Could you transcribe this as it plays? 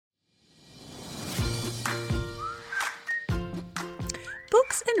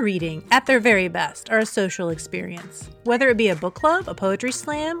Books and reading, at their very best, are a social experience. Whether it be a book club, a poetry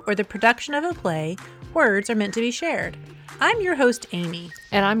slam, or the production of a play, words are meant to be shared. I'm your host, Amy.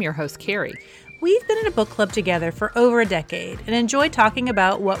 And I'm your host, Carrie. We've been in a book club together for over a decade and enjoy talking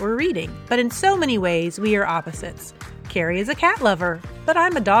about what we're reading, but in so many ways, we are opposites. Carrie is a cat lover, but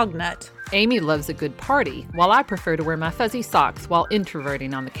I'm a dog nut. Amy loves a good party, while I prefer to wear my fuzzy socks while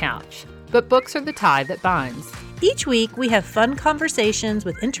introverting on the couch. But books are the tie that binds. Each week, we have fun conversations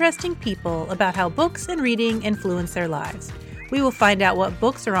with interesting people about how books and reading influence their lives. We will find out what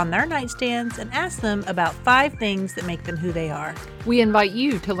books are on their nightstands and ask them about 5 things that make them who they are. We invite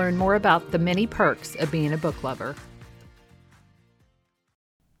you to learn more about the many perks of being a book lover.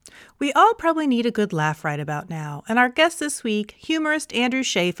 We all probably need a good laugh right about now, and our guest this week, humorist Andrew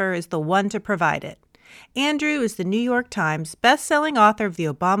Shaffer, is the one to provide it. Andrew is the New York Times best-selling author of the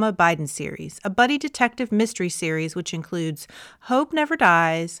Obama-Biden series, a buddy detective mystery series which includes Hope Never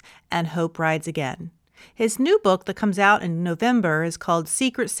Dies and Hope Rides Again. His new book that comes out in November is called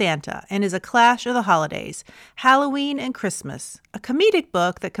Secret Santa and is a clash of the holidays, Halloween and Christmas, a comedic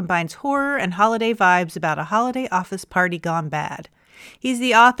book that combines horror and holiday vibes about a holiday office party gone bad. He's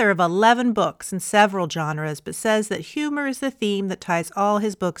the author of 11 books in several genres, but says that humor is the theme that ties all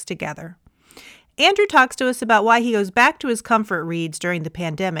his books together. Andrew talks to us about why he goes back to his comfort reads during the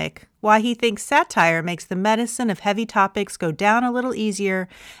pandemic, why he thinks satire makes the medicine of heavy topics go down a little easier,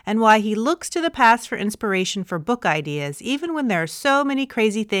 and why he looks to the past for inspiration for book ideas, even when there are so many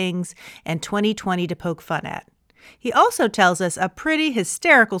crazy things in 2020 to poke fun at. He also tells us a pretty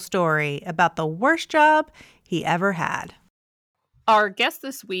hysterical story about the worst job he ever had. Our guest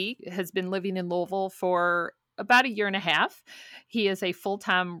this week has been living in Louisville for about a year and a half. He is a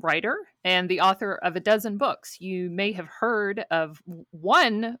full-time writer and the author of a dozen books. You may have heard of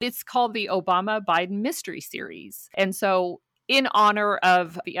one. It's called the Obama-Biden Mystery Series. And so in honor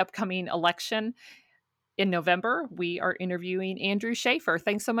of the upcoming election in November, we are interviewing Andrew Shaffer.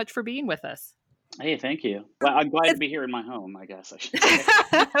 Thanks so much for being with us. Hey, thank you. Well, I'm glad to be here in my home, I guess I should say.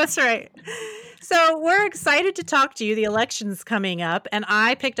 That's right. So we're excited to talk to you. The election's coming up, and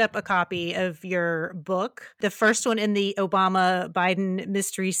I picked up a copy of your book, the first one in the Obama-Biden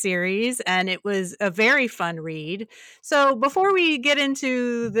mystery series, and it was a very fun read. So before we get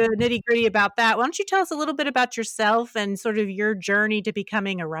into the nitty-gritty about that, why don't you tell us a little bit about yourself and sort of your journey to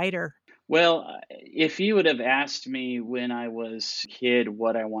becoming a writer? Well, if you would have asked me when I was a kid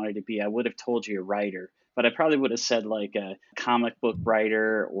what I wanted to be, I would have told you a writer. But I probably would have said like a comic book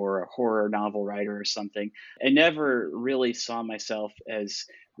writer or a horror novel writer or something. I never really saw myself as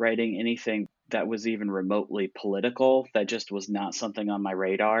writing anything that was even remotely political. That just was not something on my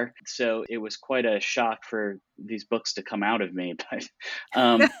radar. So it was quite a shock for these books to come out of me.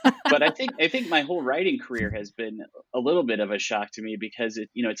 But I think my whole writing career has been a little bit of a shock to me because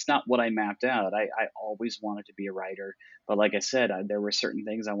it's not what I mapped out. I always wanted to be a writer, but like I said, there were certain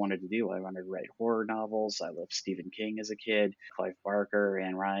things I wanted to do. I wanted to write horror novels. I loved Stephen King as a kid, Clive Barker,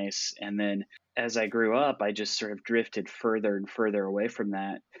 Anne Rice, and then as I grew up, I just sort of drifted further and further away from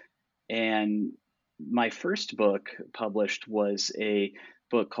that. And my first book published was a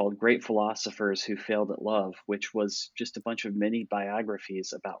book called Great Philosophers Who Failed at Love, which was just a bunch of mini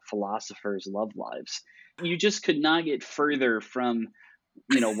biographies about philosophers' love lives. You just could not get further from,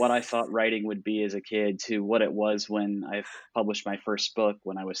 what I thought writing would be as a kid to what it was when I published my first book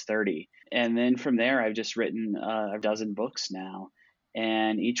when I was 30. And then from there, I've just written a dozen books now.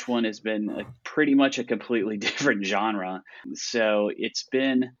 And each one has been pretty much a completely different genre. So it's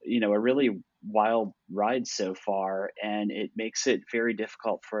been, a really wild ride so far. And it makes it very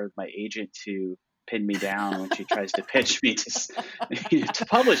difficult for my agent to pin me down when she tries to pitch me to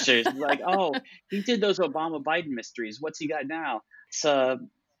publishers. Like, oh, he did those Obama Biden mysteries. What's he got now? It's a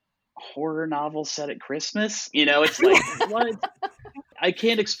horror novel set at Christmas. It's like, what? I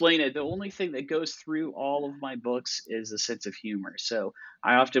can't explain it. The only thing that goes through all of my books is a sense of humor. So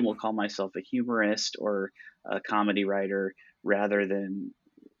I often will call myself a humorist or a comedy writer rather than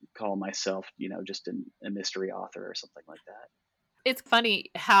call myself, just a mystery author or something like that. It's funny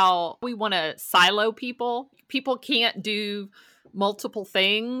how we want to silo people. People can't do multiple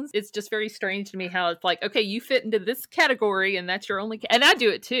things. It's just very strange to me how it's like, okay, you fit into this category and that's your only, and I do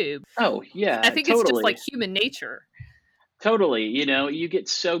it too. Oh yeah. I think totally. It's just like human nature. Totally. You get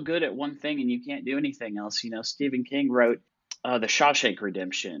so good at one thing and you can't do anything else. Stephen King wrote The Shawshank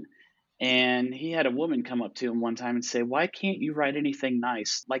Redemption. And he had a woman come up to him one time and say, "Why can't you write anything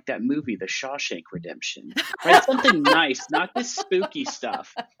nice like that movie, The Shawshank Redemption? Write something nice, not this spooky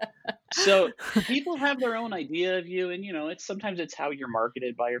stuff." So people have their own idea of you, and it's sometimes it's how you're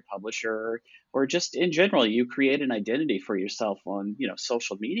marketed by your publisher, or just in general, you create an identity for yourself on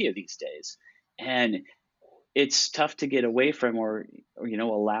social media these days, and it's tough to get away from, or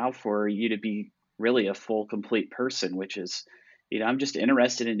allow for you to be really a full, complete person, which is, I'm just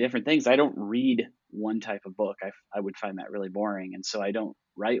interested in different things. I don't read one type of book. I would find that really boring, and so I don't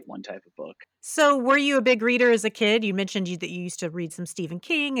write one type of book. So, were you a big reader as a kid? You mentioned that you used to read some Stephen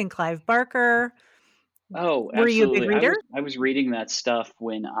King and Clive Barker. Oh, Were you a big absolutely. I reader? was I was reading that stuff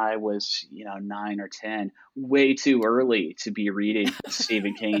when I was, 9 or 10, way too early to be reading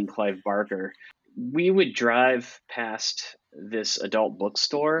Stephen King and Clive Barker. We would drive past this adult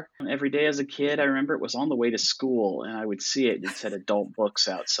bookstore every day as a kid. I remember it was on the way to school, and I would see it. It said adult books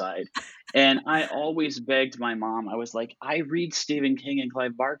outside. And I always begged my mom. I was like, "I read Stephen King and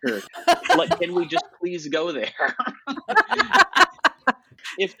Clive Barker. Like, can we just please go there?"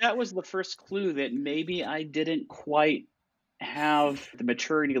 If that was the first clue that maybe I didn't quite have the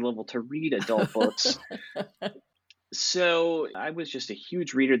maturity level to read adult books. So I was just a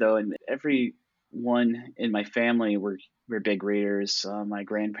huge reader, though, and everyone in my family were big readers. My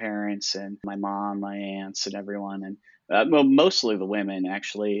grandparents and my mom, my aunts, and everyone, and well, mostly the women.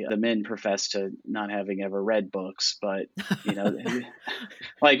 Actually, the men profess to not having ever read books, but you know,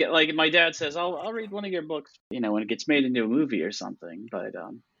 like my dad says, I'll read one of your books, when it gets made into a movie or something. But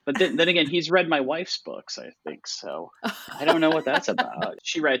then again, he's read my wife's books, I think. So I don't know what that's about.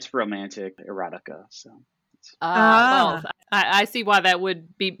 She writes romantic erotica, so. Well, Ah. I see why that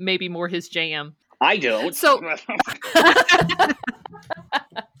would be maybe more his jam. I don't. So,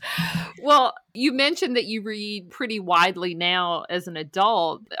 well, you mentioned that you read pretty widely now as an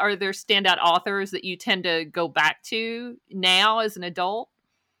adult. Are there standout authors that you tend to go back to now as an adult?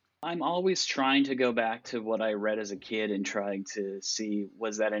 I'm always trying to go back to what I read as a kid and trying to see,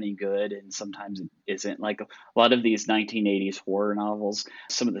 was that any good? And sometimes it isn't. Like a lot of these 1980s horror novels,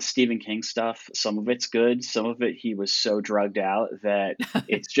 some of the Stephen King stuff, some of it's good. Some of it, he was so drugged out that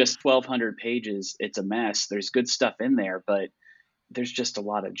it's just 1,200 pages. It's a mess. There's good stuff in there, but there's just a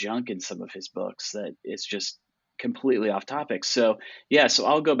lot of junk in some of his books that it's just completely off topic. So yeah, so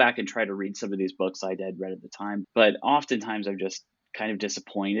I'll go back and try to read some of these books I had read at the time, but oftentimes I'm just kind of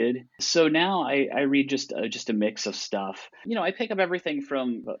disappointed. So now I read just a mix of stuff. I pick up everything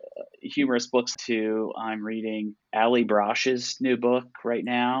from humorous books to, I'm reading Allie Brosh's new book right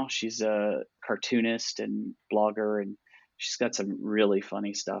now. She's a cartoonist and blogger, and she's got some really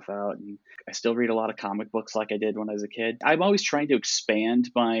funny stuff out. And I still read a lot of comic books like I did when I was a kid. I'm always trying to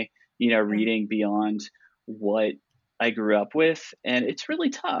expand my, reading beyond what I grew up with. And it's really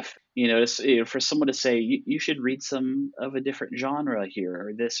tough, for someone to say, you should read some of a different genre here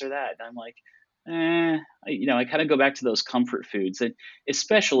or this or that. And I'm like, I kind of go back to those comfort foods. And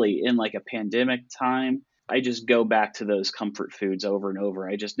especially in like a pandemic time, I just go back to those comfort foods over and over.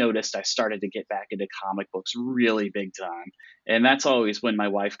 I just noticed I started to get back into comic books really big time. And that's always when my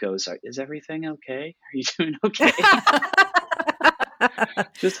wife goes, "Is everything okay? Are you doing okay?"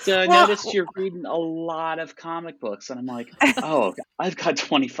 Just noticed you're reading a lot of comic books. And I'm like, oh, I've got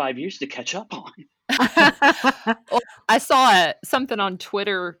 25 years to catch up on. Well, I saw something on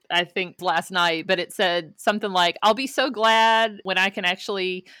Twitter, I think last night, but it said something like, "I'll be so glad when I can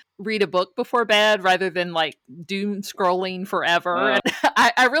actually read a book before bed rather than like doom scrolling forever." And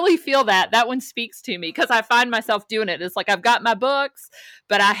I really feel that one speaks to me because I find myself doing it. It's like I've got my books,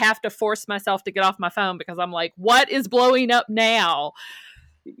 but I have to force myself to get off my phone because I'm like, what is blowing up now?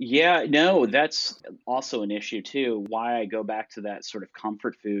 Yeah, no, that's also an issue too. Why I go back to that sort of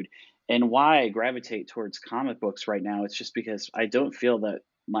comfort food and why I gravitate towards comic books right now. It's just because I don't feel that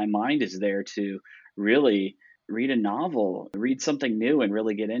my mind is there to really read a novel, read something new and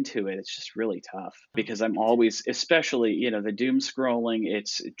really get into it. It's just really tough because I'm always, especially, the doom scrolling,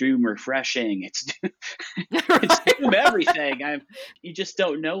 it's doom refreshing, it's it's doom everything. You just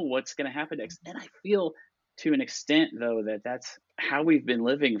don't know what's going to happen next. And I feel to an extent, though, that's how we've been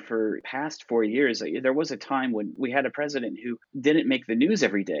living for past 4 years. There was a time when we had a president who didn't make the news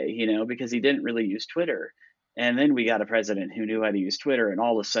every day, because he didn't really use Twitter. And then we got a president who knew how to use Twitter, and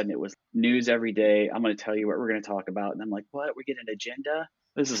all of a sudden it was news every day. I'm going to tell you what we're going to talk about. And I'm like, what? We get an agenda?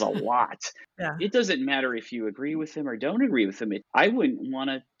 This is a lot. Yeah. It doesn't matter if you agree with him or don't agree with him. I wouldn't want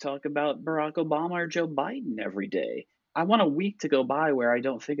to talk about Barack Obama or Joe Biden every day. I want a week to go by where I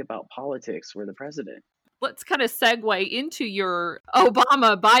don't think about politics or the president. Let's kind of segue into your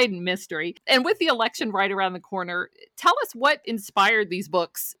Obama-Biden mystery. And with the election right around the corner, tell us what inspired these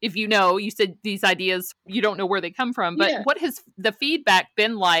books. If you said these ideas, you don't know where they come from, but Yeah. what has the feedback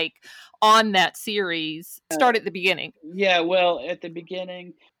been like on that series? Start at the beginning. Yeah, well, at the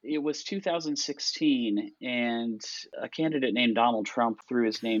beginning, it was 2016, and a candidate named Donald Trump threw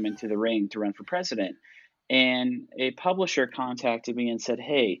his name into the ring to run for president. And a publisher contacted me and said,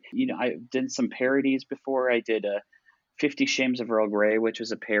 "Hey, I did some parodies before. I did a 50 Shades of Earl Grey, which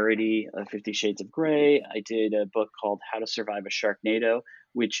was a parody of 50 Shades of Grey. I did a book called How to Survive a Sharknado,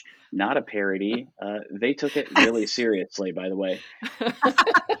 which not a parody. They took it really seriously, by the way.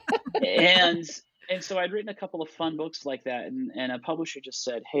 And and so I'd written a couple of fun books like that, and a publisher just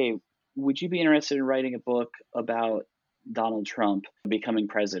said, "Hey, would you be interested in writing a book about Donald Trump becoming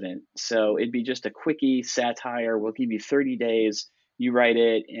president?" So it'd be just a quickie satire. We'll give you 30 days. You write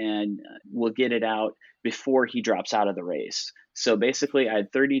it, and we'll get it out before he drops out of the race. So basically, I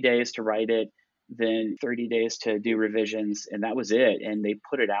had 30 days to write it, then 30 days to do revisions, and that was it. And they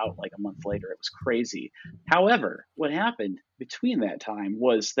put it out like a month later. It was crazy. However, what happened between that time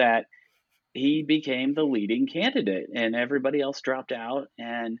was that he became the leading candidate and everybody else dropped out.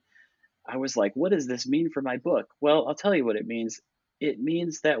 And I was like, what does this mean for my book? Well, I'll tell you what it means. It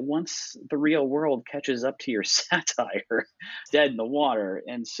means that once the real world catches up to your satire, it's dead in the water.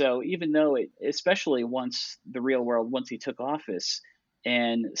 And so even though especially once he took office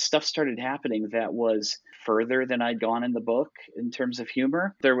and stuff started happening that was further than I'd gone in the book in terms of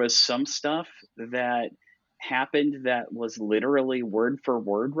humor, there was some stuff that happened that was literally word for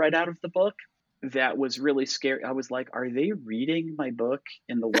word right out of the book. That was really scary. I was like, are they reading my book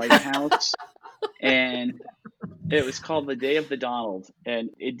in the White House? And it was called The Day of the Donald, and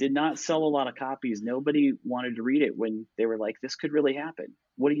it did not sell a lot of copies. Nobody wanted to read it when they were like, this could really happen.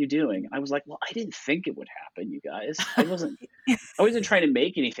 What are you doing? I was like, well, I didn't think it would happen, you guys. I wasn't trying to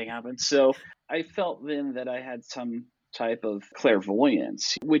make anything happen. So I felt then that I had some type of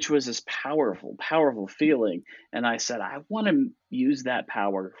clairvoyance, which was this powerful, powerful feeling. And I said, I want to use that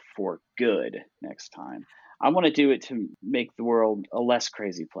power for good next time. I want to do it to make the world a less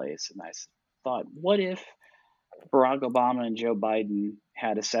crazy place. And I thought, what if Barack Obama and Joe Biden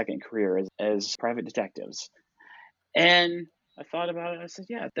had a second career as private detectives? And I thought about it. I said,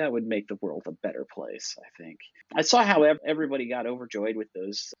 yeah, that would make the world a better place, I think. I saw how everybody got overjoyed with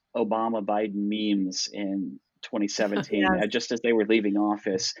those Obama Biden memes in 2017, Yes. just as they were leaving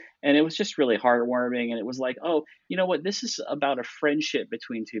office. And it was just really heartwarming. And it was like, oh, you know what? This is about a friendship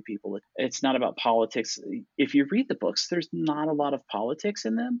between two people. It's not about politics. If you read the books, there's not a lot of politics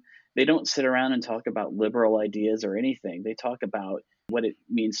in them. They don't sit around and talk about liberal ideas or anything. They talk about what it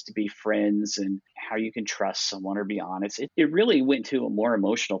means to be friends and how you can trust someone or be honest. It really went to a more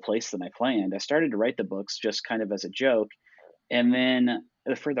emotional place than I planned. I started to write the books just kind of as a joke. And then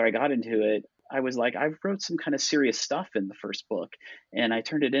the further I got into it, I was like, I wrote some kind of serious stuff in the first book. And I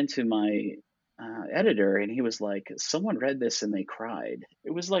turned it into my editor, and he was like, someone read this and they cried.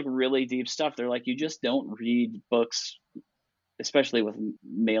 It was like really deep stuff. They're like, you just don't read books, especially with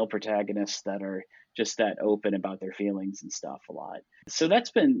male protagonists that are just that open about their feelings and stuff a lot. So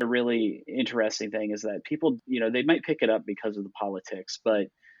that's been a really interesting thing, is that people, they might pick it up because of the politics, but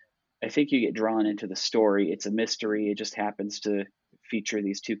I think you get drawn into the story. It's a mystery. It just happens to feature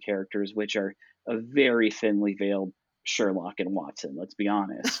these two characters, which are a very thinly veiled Sherlock and Watson. Let's be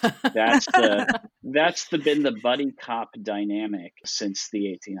honest. That's been the buddy cop dynamic since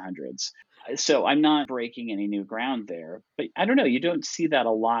the 1800s. So I'm not breaking any new ground there, but I don't know. You don't see that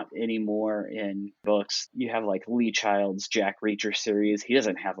a lot anymore in books. You have like Lee Child's Jack Reacher series. He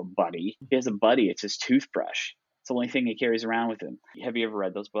doesn't have a buddy. He has a buddy. It's his toothbrush. It's the only thing he carries around with him. Have you ever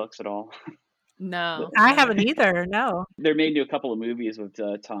read those books at all? No. I haven't either. No. They're made into a couple of movies with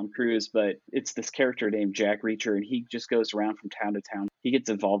Tom Cruise, but it's this character named Jack Reacher, and he just goes around from town to town. He gets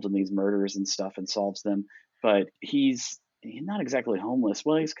involved in these murders and stuff and solves them, but he's not exactly homeless.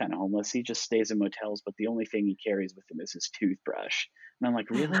 Well, he's kind of homeless. He just stays in motels, but the only thing he carries with him is his toothbrush. And I'm like,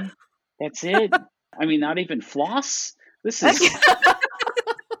 really? That's it? I mean, not even floss? This is...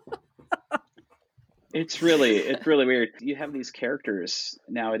 It's really weird. You have these characters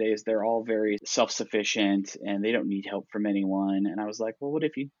nowadays, they're all very self-sufficient and they don't need help from anyone. And I was like, well, what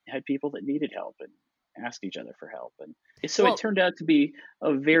if you had people that needed help and asked each other for help? And so it turned out to be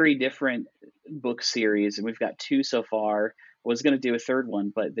a very different book series. And we've got 2 so far. Was going to do a third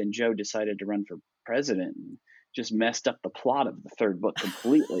one, but then Joe decided to run for president and just messed up the plot of the third book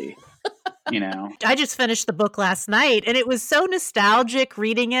completely. I just finished the book last night, and it was so nostalgic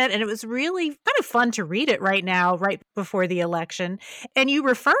reading it, and it was really kind of fun to read it right now, right before the election. And you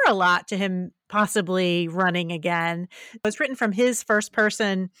refer a lot to him possibly running again. It's written from his first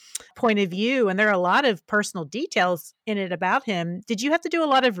person point of view, and there are a lot of personal details in it about him. Did you have to do a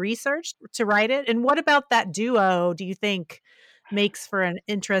lot of research to write it? And what about that duo do you think makes for an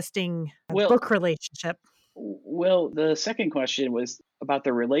interesting Well, book relationship? Well, the second question was about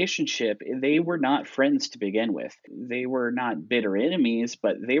the relationship. They were not friends to begin with. They were not bitter enemies,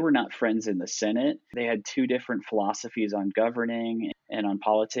 but they were not friends in the Senate. They had two different philosophies on governing and on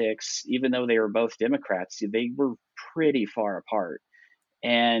politics. Even though they were both Democrats, they were pretty far apart.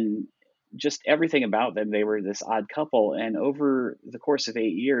 And just everything about them, they were this odd couple. And over the course of 8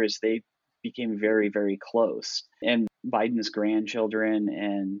 years, they became very, very close. And Biden's grandchildren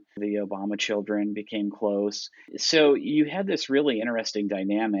and the Obama children became close. So you had this really interesting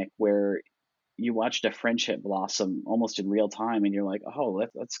dynamic where you watched a friendship blossom almost in real time, and you're like, oh,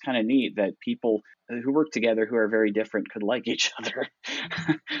 that's kind of neat that people who work together who are very different could like each other.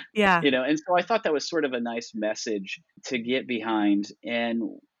 Yeah. And so I thought that was sort of a nice message to get behind. And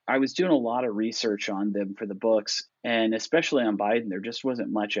I was doing a lot of research on them for the books, and especially on Biden, there just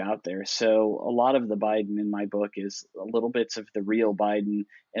wasn't much out there. So a lot of the Biden in my book is a little bits of the real Biden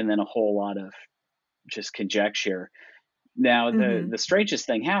and then a whole lot of just conjecture. Now, the strangest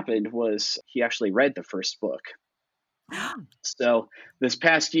thing happened was he actually read the first book. So this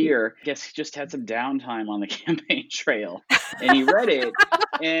past year, I guess he just had some downtime on the campaign trail, and he read it,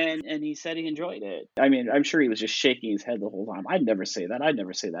 and he said he enjoyed it. I mean, I'm sure he was just shaking his head the whole time. I'd never say that. I'd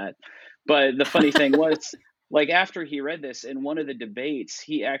never say that. But the funny thing was, like after he read this in one of the debates,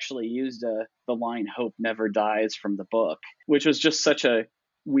 he actually used the line "Hope never dies" from the book, which was just such a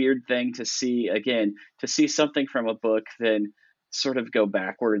weird thing to see. Again, to see something from a book, then sort of go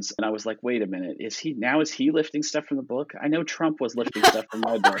backwards. And I was like, wait a minute, is he lifting stuff from the book? I know Trump was lifting stuff from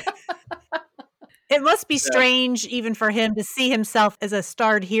my book. It must be strange even for him to see himself as a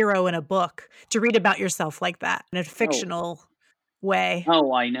starred hero in a book, to read about yourself like that in a fictional way.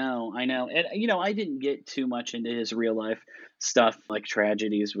 Oh, I know. And, I didn't get too much into his real life stuff, like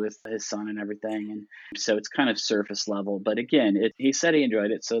tragedies with his son and everything. And so it's kind of surface level. But again, he said he enjoyed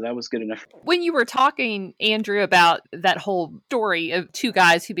it, so that was good enough. When you were talking, Andrew, about that whole story of two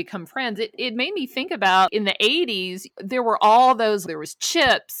guys who become friends, it made me think about in the 80s, there were there was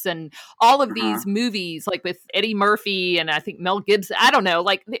Chips and all of these movies, like with Eddie Murphy and I think Mel Gibson. I don't know,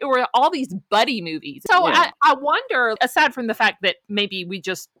 like there were all these buddy movies. So yeah. I wonder, aside from the fact that maybe we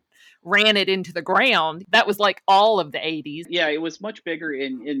just ran it into the ground, that was like all of the 80s. Yeah, it was much bigger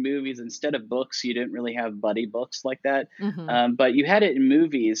in movies. Instead of books, you didn't really have buddy books like that. But you had it in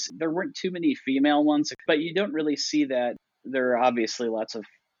movies. There weren't too many female ones, but you don't really see that. There are obviously lots of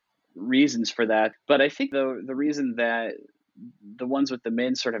reasons for that. But I think the reason that the ones with the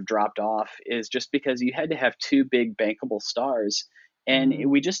men sort of dropped off is just because you had to have two big bankable stars.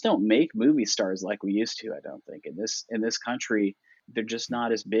 And we just don't make movie stars like we used to, I don't think. In this country, they're just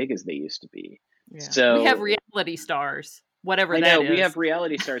not as big as they used to be. Yeah. So we have reality stars, whatever that is. We have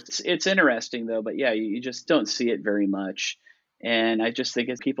reality stars. It's interesting though, but yeah, you just don't see it very much. And I just think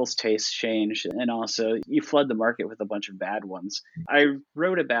as people's tastes change, and also you flood the market with a bunch of bad ones. I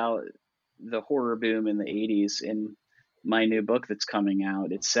wrote about the horror boom in the 80s in my new book that's coming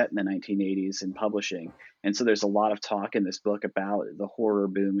out. It's set in the 1980s in publishing. And so there's a lot of talk in this book about the horror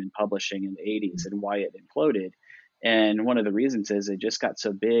boom in publishing in the 80s and why it imploded. And one of the reasons is it just got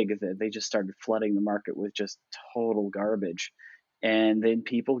so big that they just started flooding the market with just total garbage. And then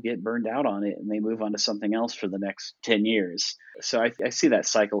people get burned out on it and they move on to something else for the next 10 years. So I see that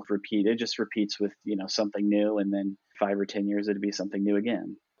cycle repeat. It just repeats with, something new. And then 5 or 10 years, it'd be something new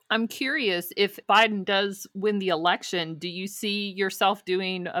again. I'm curious, if Biden does win the election, do you see yourself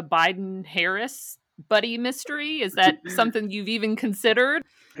doing a Biden-Harris buddy mystery? Is that something you've even considered?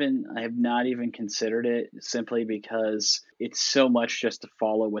 I have not even considered it, simply because it's so much just to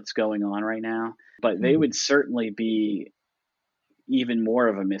follow what's going on right now. But they would certainly be even more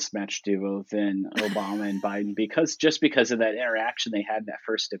of a mismatched duo than Obama and Biden, because of that interaction they had in that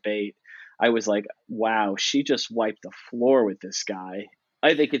first debate. I was like, wow, she just wiped the floor with this guy.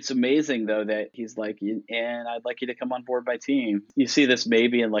 I think it's amazing, though, that he's like, and I'd like you to come on board my team. You see this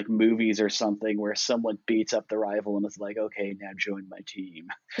maybe in like movies or something where someone beats up the rival and is like, okay, now join my team.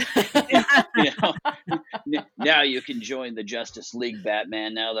 Now you can join the Justice League,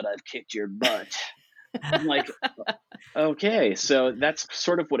 Batman, now that I've kicked your butt. I'm like, okay, so that's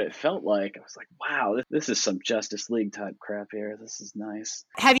sort of what it felt like. I was like, wow, this is some Justice League type crap here. This is nice.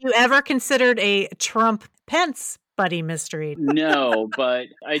 Have you ever considered a Trump-Pence buddy mystery. No, but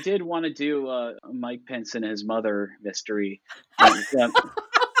I did want to do a Mike Pence and his mother mystery. The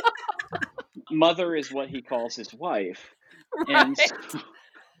mother is what he calls his wife. And Right.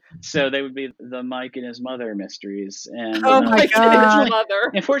 so they would be the Mike and his mother mysteries. And Oh my Like and his God.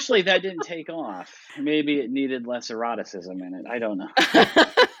 mother. unfortunately, that didn't take off. Maybe it needed less eroticism in it. I don't know.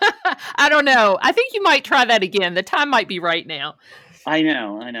 I don't know. I think you might try that again. The time might be right now. I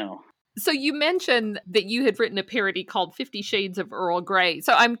know. So you mentioned that you had written a parody called 50 Shades of Earl Grey.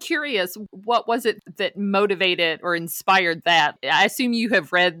 So I'm curious, what was it that motivated or inspired that? I assume you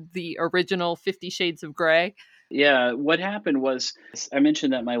have read the original 50 Shades of Grey. Yeah, what happened was I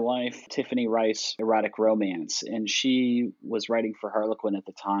mentioned that my wife, Tiffany, writes erotic romance, and she was writing for Harlequin at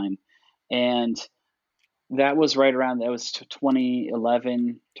the time. And that was right around, that was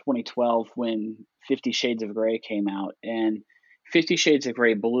 2011, 2012 when 50 Shades of Grey came out. And 50 Shades of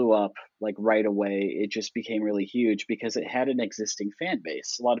Grey blew up like right away. It just became really huge because it had an existing fan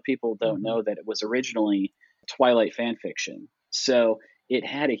base. A lot of people don't know that it was originally Twilight fan fiction. So it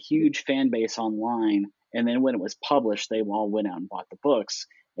had a huge fan base online. And then when it was published, they all went out and bought the books.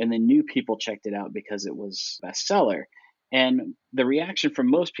 And then new people checked it out because it was a bestseller. And the reaction from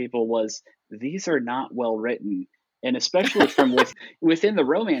most people was, these are not well written. And especially from within the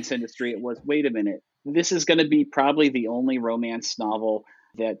romance industry, it was, wait a minute, this is going to be probably the only romance novel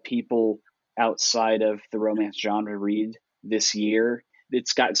that people outside of the romance genre read this year.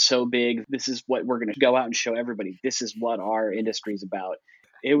 It's got so big. This is what we're going to go out and show everybody. This is what our industry is about.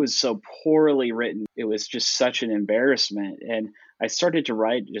 It was so poorly written. It was just such an embarrassment. And I started to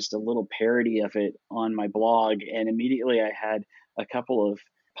write just a little parody of it on my blog. And immediately I had a couple of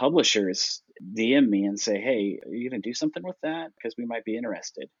publishers DM me and say, hey, are you going to do something with that? Because we might be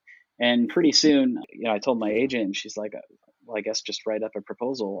interested. And pretty soon, I told my agent, and she's like, well, I guess just write up a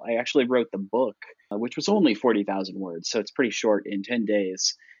proposal. I actually wrote the book, which was only 40,000 words. So it's pretty short, in 10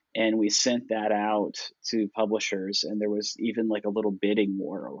 days. And we sent that out to publishers, and there was even like a little bidding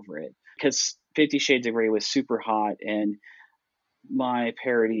war over it because 50 Shades of Grey was super hot, and my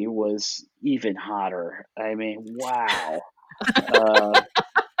parody was even hotter. I mean, wow.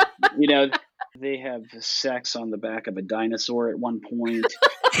 They have sex on the back of a dinosaur at one point.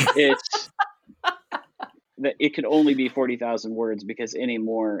 It's that it could only be 40,000 words because any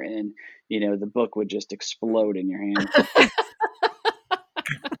more, and the book would just explode in your hand.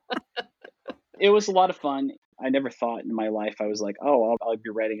 It was a lot of fun. I never thought in my life I was like, oh, I'll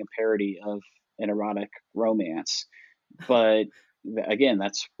be writing a parody of an erotic romance. But again,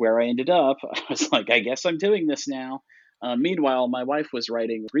 that's where I ended up. I was like, I guess I'm doing this now. Meanwhile, my wife was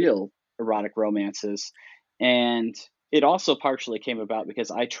writing real erotic romances. And it also partially came about because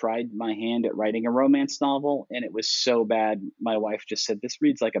I tried my hand at writing a romance novel, and it was so bad. My wife just said, this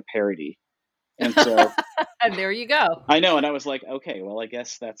reads like a parody. And so And there you go. I know. And I was like, okay, well, I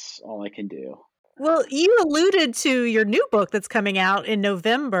guess that's all I can do. Well, you alluded to your new book that's coming out in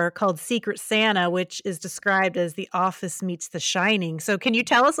November called Secret Santa, which is described as The Office meets The Shining. So can you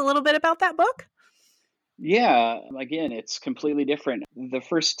tell us a little bit about that book? Yeah, again, it's completely different. The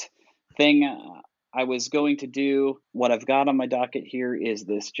first thing I was going to do, what I've got on my docket here is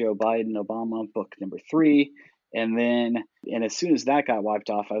this Joe Biden Obama book number 3. And as soon as that got wiped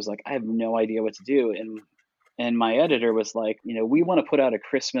off, I was like, I have no idea what to do. And my editor was like, we want to put out a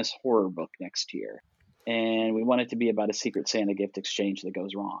Christmas horror book next year. And we want it to be about a Secret Santa gift exchange that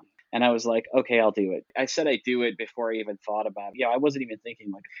goes wrong. And I was like, okay, I'll do it. I said I'd do it before I even thought about it. I wasn't even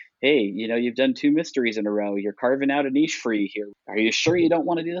thinking like, hey, you've done 2 mysteries in a row. You're carving out a niche for you here. Are you sure you don't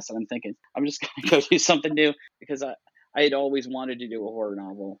want to do this? And I'm thinking, I'm just going to go do something new because I had always wanted to do a horror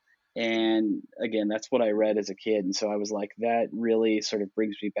novel. And again, that's what I read as a kid. And so I was like, that really sort of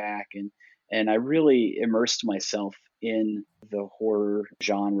brings me back. And I really immersed myself in the horror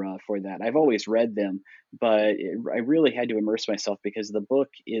genre for that. I've always read them, but I really had to immerse myself because the book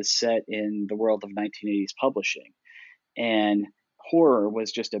is set in the world of 1980s publishing. And horror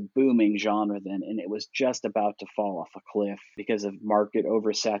was just a booming genre then, and it was just about to fall off a cliff because of market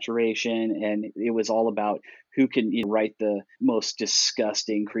oversaturation. And it was all about who can write the most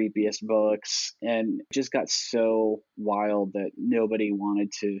disgusting, creepiest books. And it just got so wild that nobody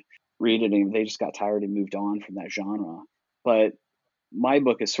wanted to read it, and they just got tired and moved on from that genre. But my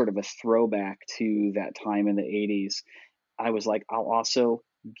book is sort of a throwback to that time in the 80s. I was like, I'll also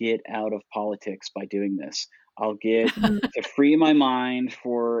get out of politics by doing this. I'll get to free my mind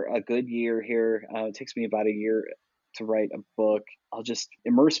for a good year here. It takes me about a year to write a book. I'll just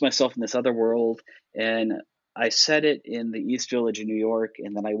immerse myself in this other world. And I set it in the East Village in New York,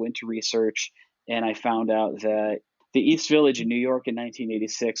 and then I went to research, and I found out that the East Village in New York in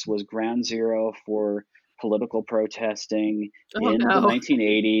 1986 was ground zero for political protesting Oh in the no.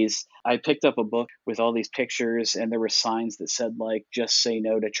 1980s. I picked up a book with all these pictures, and there were signs that said, like, just say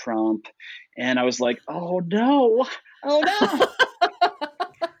no to Trump. And I was like, oh no, oh no.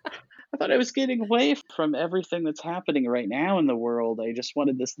 I thought I was getting away from everything that's happening right now in the world. I just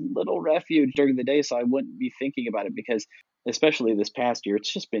wanted this little refuge during the day so I wouldn't be thinking about it because, especially this past year,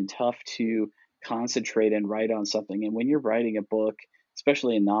 it's just been tough to concentrate and write on something. And when you're writing a book,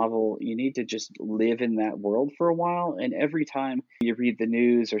 especially a novel, you need to just live in that world for a while. And every time you read the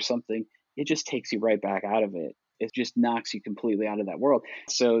news or something, it just takes you right back out of it. It just knocks you completely out of that world.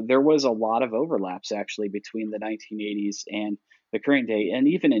 So there was a lot of overlaps actually between the 1980s and the current day. And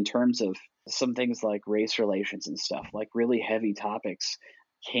even in terms of some things like race relations and stuff, like really heavy topics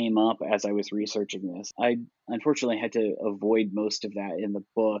came up as I was researching this. I unfortunately had to avoid most of that in the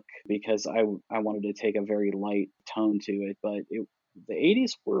book because I wanted to take a very light tone to it. But the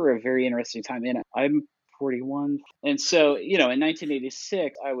 80s were a very interesting time. And I'm 41. And so, in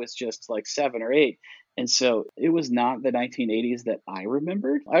 1986, I was just like 7 or 8. And so it was not the 1980s that I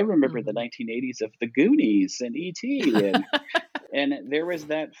remembered. I remember the 1980s of the Goonies and E.T. And there was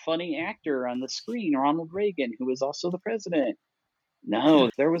that funny actor on the screen, Ronald Reagan, who was also the president. No,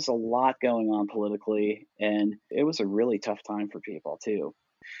 there was a lot going on politically, and it was a really tough time for people too.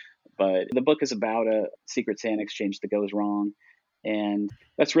 But the book is about a Secret Santa exchange that goes wrong. And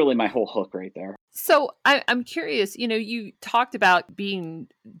that's really my whole hook right there. So I'm curious, you talked about being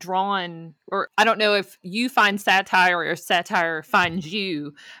drawn, or I don't know if you find satire or satire finds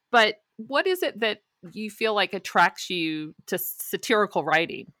you, but what is it that you feel like attracts you to satirical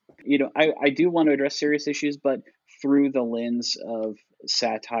writing? I do want to address serious issues, but through the lens of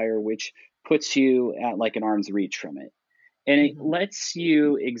satire, which puts you at like an arm's reach from it. And it lets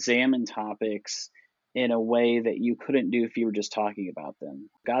you examine topics in a way that you couldn't do if you were just talking about them.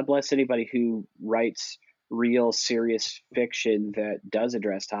 God bless anybody who writes real serious fiction that does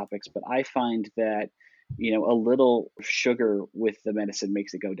address topics, but I find that, a little sugar with the medicine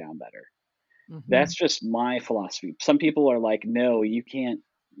makes it go down better. That's just my philosophy. Some people are like, no, you can't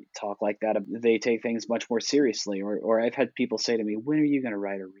talk like that. They take things much more seriously. Or I've had people say to me, when are you going to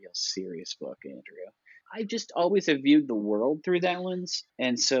write a real serious book, Andrew? I just always have viewed the world through that lens.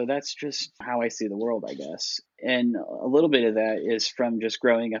 And so that's just how I see the world, I guess. And a little bit of that is from just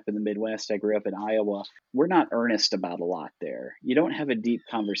growing up in the Midwest. I grew up in Iowa. We're not earnest about a lot there. You don't have a deep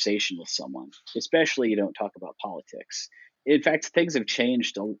conversation with someone, especially you don't talk about politics. In fact, things have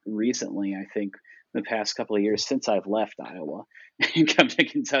changed recently, I think, the past couple of years since I've left Iowa and come to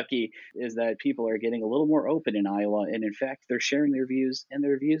Kentucky, is that people are getting a little more open in Iowa. And in fact, they're sharing their views, and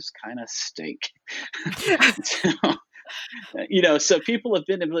their views kind of stink. So people have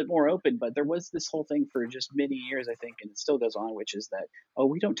been a bit more open, but there was this whole thing for just many years, I think, and it still goes on, which is that,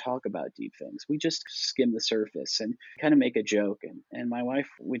 we don't talk about deep things. We just skim the surface and kind of make a joke. And my wife,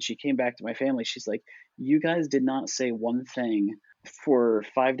 when she came back to my family, she's like, you guys did not say one thing for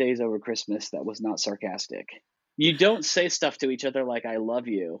 5 days over Christmas that was not sarcastic. You don't say stuff to each other like, I love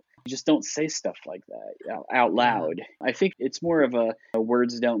you. You just don't say stuff like that out loud. I think it's more of a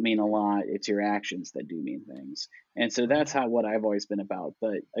words don't mean a lot. It's your actions that do mean things. And so that's what I've always been about.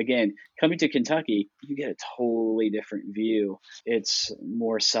 But again, coming to Kentucky, you get a totally different view. It's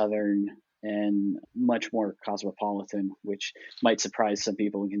more Southern and much more cosmopolitan, which might surprise some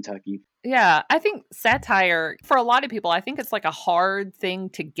people in Kentucky. Yeah, I think satire, for a lot of people, I think it's like a hard thing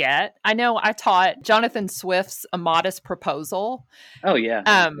to get. I know I taught Jonathan Swift's A Modest Proposal. Oh,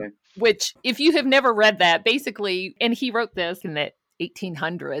 yeah. Okay. Which, if you have never read that, basically, and he wrote this in the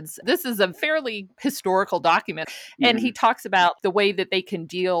 1800s. This is a fairly historical document. And he talks about the way that they can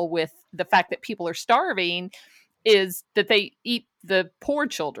deal with the fact that people are starving is that they eat the poor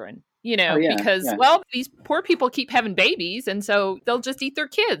children. Because, these poor people keep having babies. And so they'll just eat their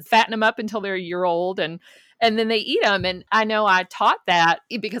kids, fatten them up until they're a year old. And then they eat them. And I know I taught that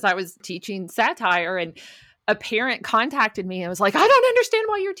because I was teaching satire, and a parent contacted me and was like, I don't understand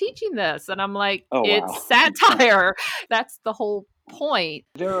why you're teaching this. And I'm like, it's satire. That's the whole point.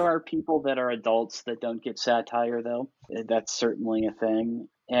 There are people that are adults that don't get satire, though. That's certainly a thing.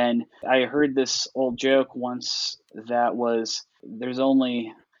 And I heard this old joke once that was, there's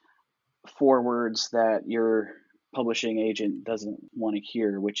only 4 words that your publishing agent doesn't want to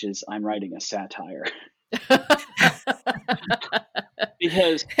hear, which is, I'm writing a satire.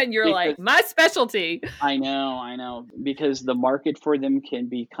 because And you're because like, my specialty. I know, because the market for them can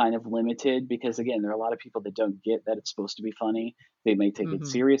be kind of limited because again, there are a lot of people that don't get that it's supposed to be funny. They may take it Hmm.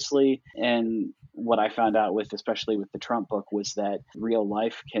 seriously. And what I found out with, especially with the Trump book, was that real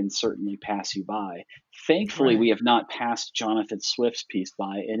life can certainly pass you by. Thankfully, we Right. have not passed Jonathan Swift's piece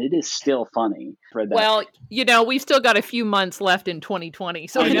by, and it is still funny. Read that. Well, we've still got a few months left in 2020,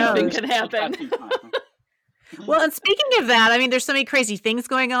 so I know. anything There's can still happen. plenty of time. Well, and speaking of that, I mean, there's so many crazy things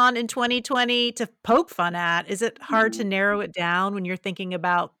going on in 2020 to poke fun at. Is it hard to Mhm. narrow it down when you're thinking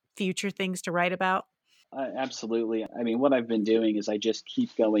about future things to write about? Absolutely. I mean, what I've been doing is I just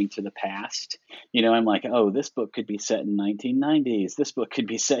keep going to the past. I'm like, oh, this book could be set in 1990s. This book could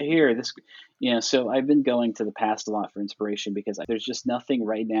be set here. So I've been going to the past a lot for inspiration because there's just nothing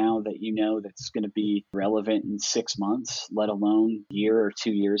right now that that's going to be relevant in 6 months, let alone a year or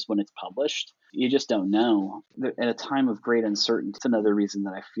 2 years when it's published. You just don't know. At a time of great uncertainty, it's another reason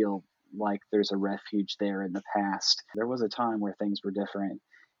that I feel like there's a refuge there in the past. There was a time where things were different.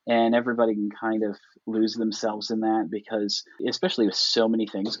 And everybody can kind of lose themselves in that because, especially with so many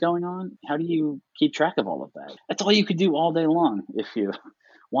things going on, how do you keep track of all of that? That's all you could do all day long if you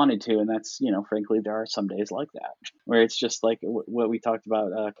wanted to. And that's, frankly, there are some days like that where it's just like what we talked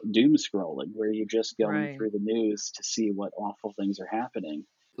about, doom scrolling, where you're just going Right. through the news to see what awful things are happening.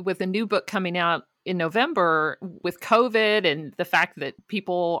 With a new book coming out in November with COVID and the fact that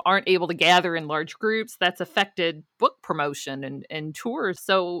people aren't able to gather in large groups, that's affected book promotion and tours.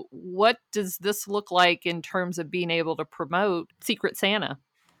 So what does this look like in terms of being able to promote Secret Santa?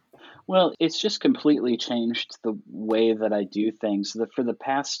 Well, it's just completely changed the way that I do things. For the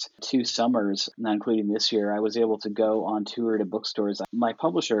past 2 summers, not including this year, I was able to go on tour to bookstores. My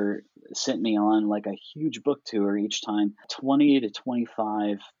publisher sent me on like a huge book tour each time, 20 to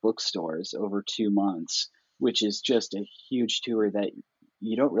 25 bookstores over 2 months, which is just a huge tour that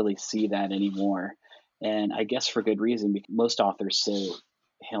you don't really see that anymore. And I guess for good reason, because most authors say,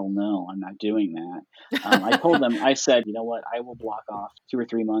 hell no, I'm not doing that. I told them, I said, you know what, I will block off 2 or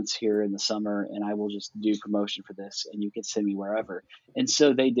 3 months here in the summer and I will just do promotion for this and you can send me wherever. And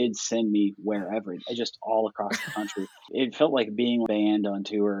so they did send me wherever, just all across the country. It felt like being a band on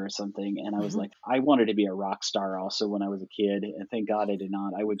tour or something. And I was like, I wanted to be a rock star also when I was a kid. And thank God I did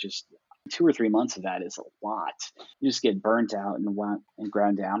not. I would just, 2 or 3 months of that is a lot. You just get burnt out and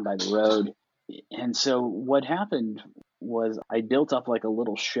ground down by the road. And so what happened was I built up like a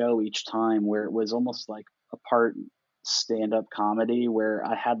little show each time where it was almost like a part stand-up comedy where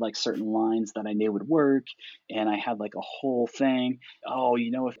I had like certain lines that I knew would work and I had like a whole thing. Oh,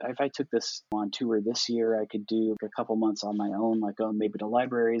 if I took this on tour this year, I could do a couple months on my own, like maybe to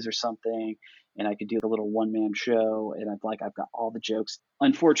libraries or something, and I could do a little one-man show and I've got all the jokes.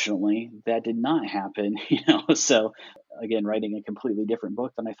 Unfortunately, that did not happen, so again, writing a completely different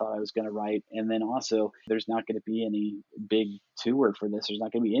book than I thought I was going to write. And then also, there's not going to be any big tour for this. There's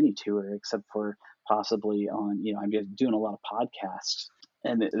not going to be any tour except for possibly I'm just doing a lot of podcasts.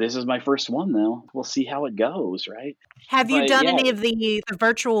 And this is my first one, though. We'll see how it goes, right? Have you But done yeah, any of the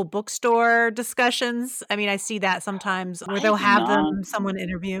virtual bookstore discussions? I mean, I see that sometimes where I they'll have have not. someone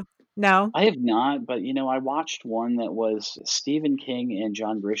interview. No? I have not, but I watched one that was Stephen King and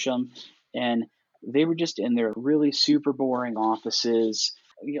John Grisham, and they were just in their really super boring offices.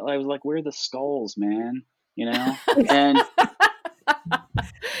 I was like, "Where are the skulls, man?" And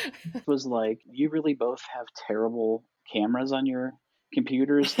it was like, "You really both have terrible cameras on your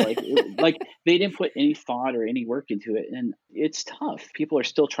computers." Like they didn't put any thought or any work into it, and it's tough. People are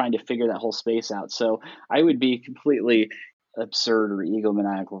still trying to figure that whole space out. So I would be completely absurd or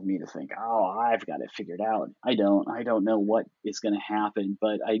egomaniacal of me to think, oh, I've got it figured out. I don't know what is going to happen,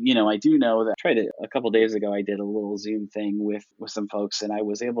 but I do know that I tried it a couple days ago. I did a little Zoom thing with some folks and I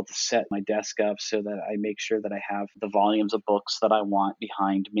was able to set my desk up so that I make sure that I have the volumes of books that I want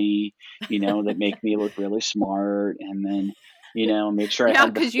behind me, that make me look really smart. And then, make sure I Yeah,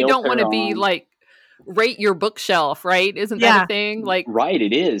 have the because you don't want filter to be on. like rate your bookshelf, right? Isn't that a Yeah. thing? Like, Right,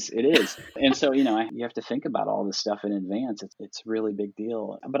 it is. It is. And so, you have to think about all this stuff in advance. It's a really big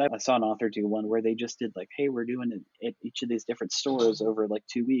deal. But I saw an author do one where they just did like, hey, we're doing it at each of these different stores over like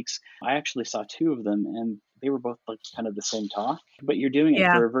 2 weeks. I actually saw two of them and they were both like kind of the same talk, but you're doing it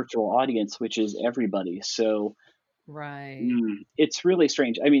Yeah. for a virtual audience, which is everybody. So right. it's really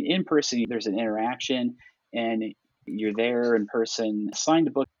strange. I mean, in person, there's an interaction and you're there in person.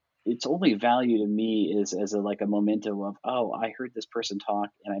 Signed book, it's only value to me is as like a memento of, oh, I heard this person talk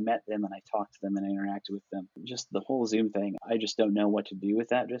and I met them and I talked to them and I interacted with them. Just the whole Zoom thing, I just don't know what to do with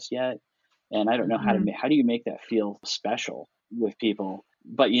that just yet. And I don't know Mhm. how do you make that feel special with people.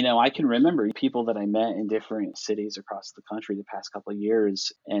 But, I can remember people that I met in different cities across the country the past couple of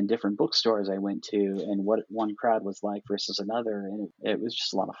years and different bookstores I went to and what one crowd was like versus another. And it was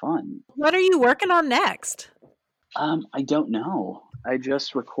just a lot of fun. What are you working on next? I don't know. I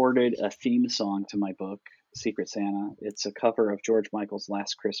just recorded a theme song to my book, Secret Santa. It's a cover of George Michael's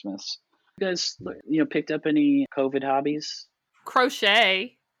Last Christmas. You guys, picked up any COVID hobbies?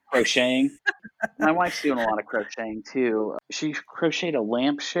 Crochet. Crocheting. My wife's doing a lot of crocheting too. She crocheted a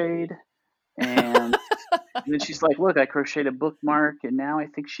lampshade, and then she's like, "Look, I crocheted a bookmark," and now I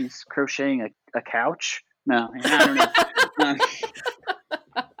think she's crocheting a couch. No, I don't know.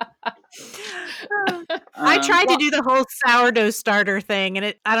 I tried to do the whole sourdough starter thing,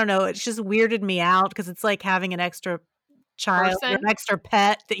 and I don't know, it's just weirded me out because it's like having an extra child or an extra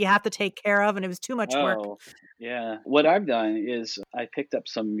pet that you have to take care of, and it was too much work. Yeah. What I've done is I picked up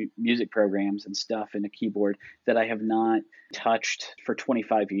some music programs and stuff and a keyboard that I have not touched for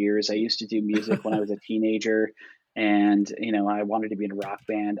 25 years. I used to do music when I was a teenager, and I wanted to be in a rock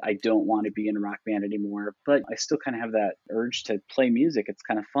band. I don't want to be in a rock band anymore, but I still kind of have that urge to play music. It's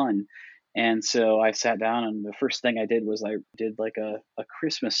kind of fun. And so I sat down, and the first thing I did was I did like a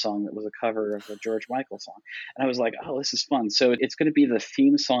Christmas song that was a cover of a George Michael song. And I was like, oh, this is fun. So it's going to be the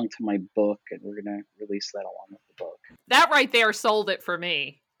theme song to my book, and we're going to release that along with the book. That right there sold it for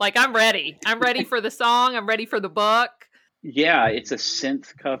me. Like, I'm ready. I'm ready for the song. I'm ready for the book. Yeah, it's a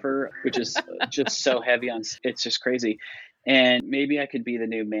synth cover, which is just so heavy on. It's just crazy. And maybe I could be the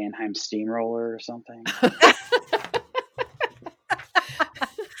new Mannheim Steamroller or something.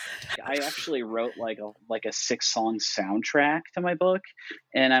 I actually wrote like a 6-song soundtrack to my book,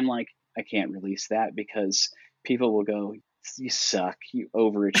 and I'm like, I can't release that because people will go, "You suck, you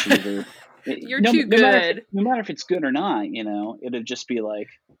overachiever." You're too good. No matter if it's good or not, it'd just be like,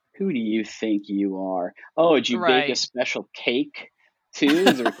 who do you think you are? Oh, did you bake a special cake too?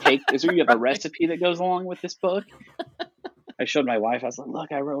 Is there a cake? Is there you have a recipe that goes along with this book? I showed my wife. I was like,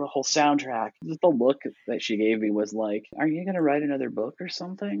 "Look, I wrote a whole soundtrack." The look that she gave me was like, "Are you going to write another book or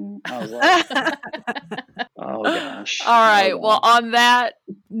something?" I was like, "Oh gosh." All right. Well, on that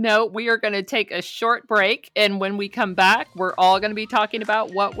note, we are going to take a short break, and when we come back, we're all going to be talking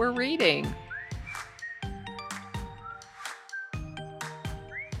about what we're reading.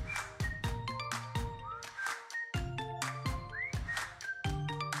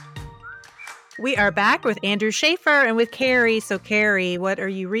 We are back with Andrew Shaffer and with Carrie. So, Carrie, what are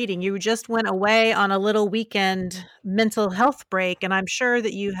you reading? You just went away on a little weekend mental health break, and I'm sure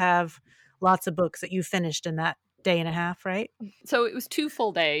that you have lots of books that you finished in that day and a half, right? So it was 2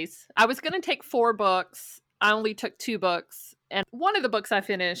 full days. I was going to take 4 books. I only took 2 books. And one of the books I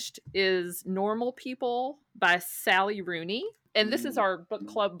finished is Normal People by Sally Rooney. And this is our book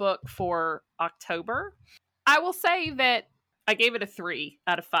club book for October. I will say that I gave it a 3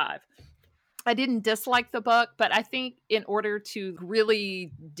 out of 5. I didn't dislike the book, but I think in order to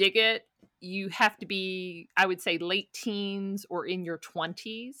really dig it, you have to be, I would say, late teens or in your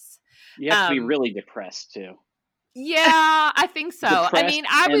 20s. You have to be really depressed too. Yeah, I think so. I mean,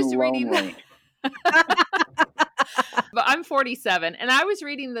 I was reading but I'm 47, and I was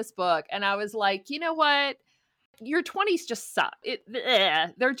reading this book, and I was like, you know what? Your 20s just suck.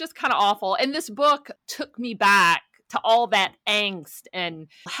 They're just kind of awful. And this book took me back to all that angst and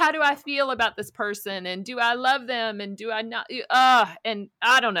how do I feel about this person and do I love them and do I not? And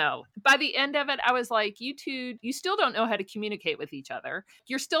I don't know. By the end of it, I was like, you two, you still don't know how to communicate with each other.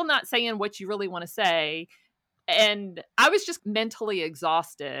 You're still not saying what you really want to say. And I was just mentally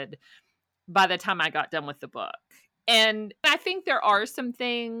exhausted by the time I got done with the book. And I think there are some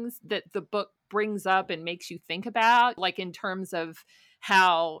things that the book brings up and makes you think about, like in terms of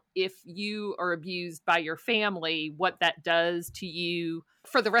how if you are abused by your family, what that does to you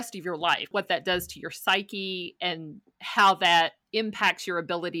for the rest of your life, what that does to your psyche and how that impacts your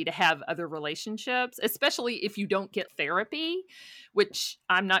ability to have other relationships, especially if you don't get therapy, which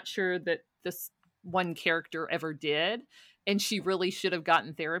I'm not sure that this one character ever did. And she really should have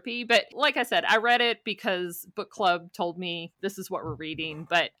gotten therapy. But like I said, I read it because book club told me this is what we're reading.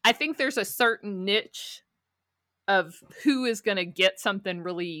 But I think there's a certain niche of who is going to get something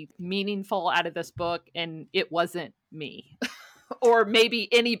really meaningful out of this book. And it wasn't me. Or maybe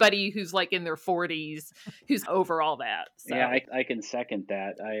anybody who's like in their 40s who's over all that. So. Yeah, I can second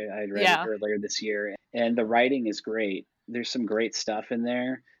that. I read it earlier this year. And the writing is great. There's some great stuff in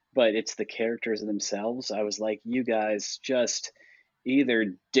there. But it's the characters themselves. I was like, you guys just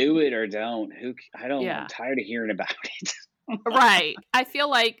either do it or don't. I'm tired of hearing about it. Right. I feel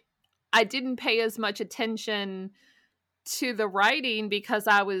like I didn't pay as much attention to the writing because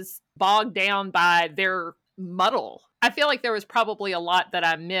I was bogged down by their muddle I feel like there was probably a lot that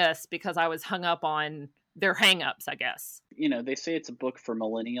I missed because I was hung up on their hang-ups, I guess. They say it's a book for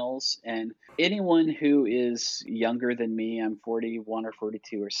millennials, and anyone who is younger than me, I'm 41 or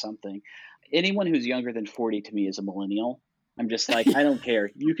 42 or something, anyone who's younger than 40 to me is a millennial. I'm just like, I don't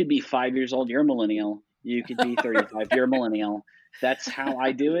care. You could be 5 years old, you're a millennial. You could be 35, you're a millennial. That's how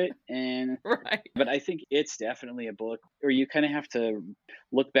I do it. Right. But I think it's definitely a book where you kind of have to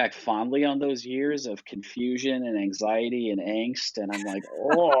look back fondly on those years of confusion and anxiety and angst. And I'm like,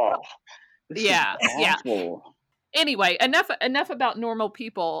 oh, this is awful. Anyway, enough about normal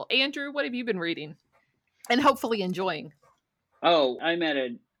people. Andrew, what have you been reading and hopefully enjoying? Oh, I'm at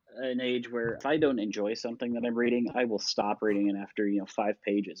an age where if I don't enjoy something that I'm reading, I will stop reading it after 5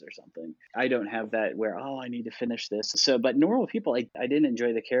 pages or something. I don't have that where I need to finish this. So, but normal people, I didn't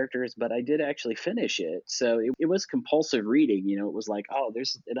enjoy the characters, but I did actually finish it. So it was compulsive reading. It was like,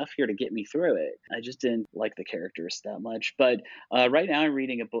 there's enough here to get me through it. I just didn't like the characters that much. But right now I'm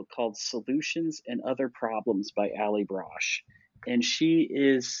reading a book called Solutions and Other Problems by Allie Brosh. And she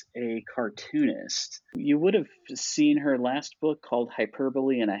is a cartoonist. You would have seen her last book called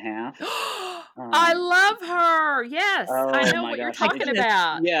Hyperbole and a Half. I love her. Yes. I know what you're talking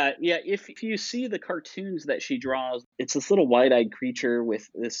about. Yeah. If you see the cartoons that she draws, it's this little wide-eyed creature with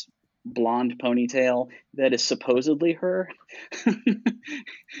this blonde ponytail that is supposedly her.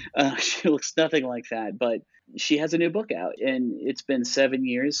 She looks nothing like that, but she has a new book out, and it's been 7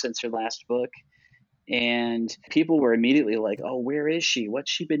 years since her last book. And people were immediately like, oh, where is she? What's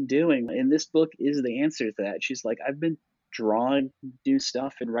she been doing? And this book is the answer to that. She's like, I've been drawing new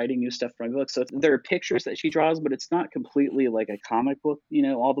stuff and writing new stuff for my book. So there are pictures that she draws, but it's not completely like a comic book,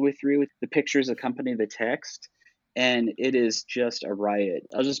 all the way through. The pictures accompany the text. And it is just a riot.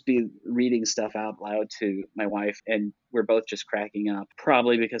 I'll just be reading stuff out loud to my wife, and we're both just cracking up,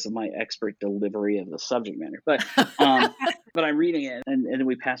 probably because of my expert delivery of the subject matter. But but I'm reading it, and then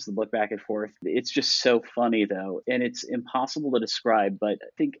we pass the book back and forth. It's just so funny, though, and it's impossible to describe. But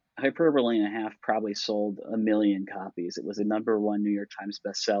I think Hyperbole and a Half probably sold 1 million copies. It was a #1 New York Times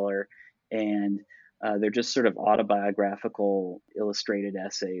bestseller, and they're just sort of autobiographical illustrated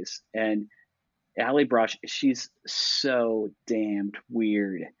essays. And Allie Brosh, she's so damned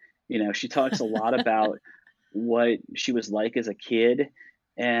weird. She talks a lot about what she was like as a kid.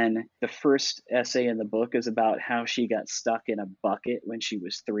 And the first essay in the book is about how she got stuck in a bucket when she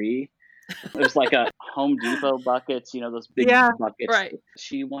was 3. It was like a Home Depot buckets, those big buckets. Right.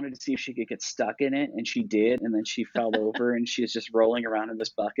 She wanted to see if she could get stuck in it, and she did. And then she fell over, and she was just rolling around in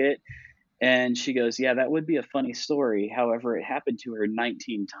this bucket. And she goes, yeah, that would be a funny story. However, it happened to her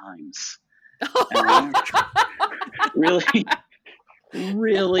 19 times.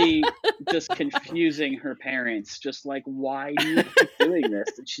 Really just confusing her parents, just like, why do you keep doing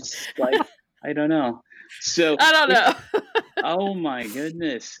this? And she's like, I don't know. So I don't know. Oh my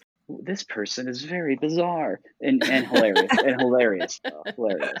goodness, this person is very bizarre and hilarious.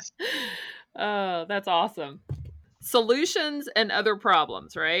 Oh, that's awesome. Solutions and Other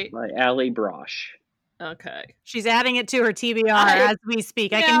Problems, right? By Allie Brosh. Okay. She's adding it to her TBR as we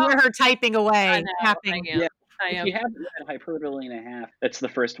speak. I can hear her typing away, tapping. Yeah. If you haven't read Hyperbole and a Half, that's the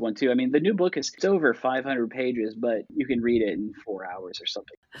first one too. I mean, the new book is over 500 pages, but you can read it in 4 hours or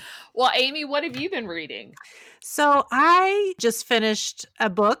something. Well, Amy, what have you been reading? So I just finished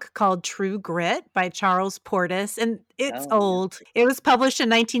a book called True Grit by Charles Portis, and it's old. It was published in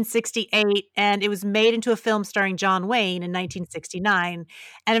 1968, and it was made into a film starring John Wayne in 1969.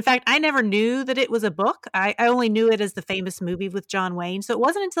 And in fact, I never knew that it was a book. I only knew it as the famous movie with John Wayne. So it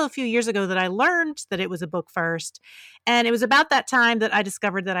wasn't until a few years ago that I learned that it was a book first. And it was about that time that I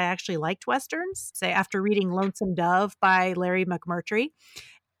discovered that I actually liked Westerns, say after reading Lonesome Dove by Larry McMurtry,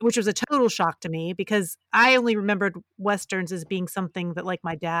 which was a total shock to me because I only remembered Westerns as being something that like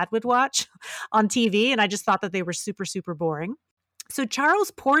my dad would watch on TV. And I just thought that they were super, super boring. So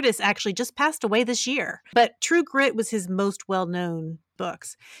Charles Portis actually just passed away this year, but True Grit was his most well-known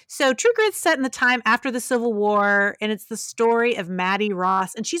books. So True Grit's set in the time after the Civil War, and it's the story of Maddie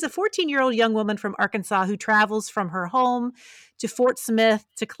Ross. And she's a 14-year-old young woman from Arkansas who travels from her home to Fort Smith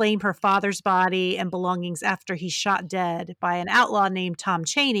to claim her father's body and belongings after he's shot dead by an outlaw named Tom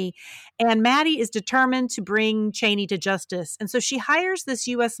Chaney. And Maddie is determined to bring Chaney to justice. And so she hires this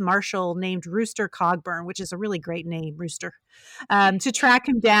U.S. Marshal named Rooster Cogburn, which is a really great name, Rooster, to track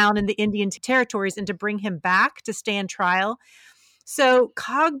him down in the Indian territories and to bring him back to stand trial. So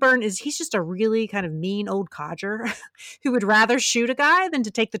Cogburn he's just a really kind of mean old codger who would rather shoot a guy than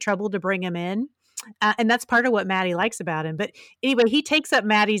to take the trouble to bring him in. And that's part of what Maddie likes about him. But anyway, he takes up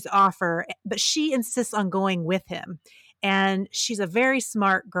Maddie's offer, but she insists on going with him. And she's a very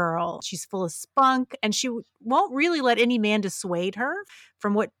smart girl. She's full of spunk, and she won't really let any man dissuade her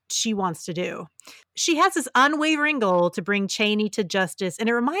from what she wants to do. She has this unwavering goal to bring Cheney to justice, and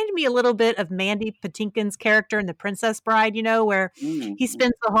it reminded me a little bit of Mandy Patinkin's character in The Princess Bride, where he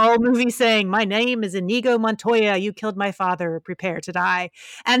spends the whole movie saying, "My name is Inigo Montoya. You killed my father. Prepare to die."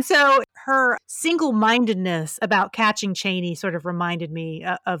 And so her single-mindedness about catching Cheney sort of reminded me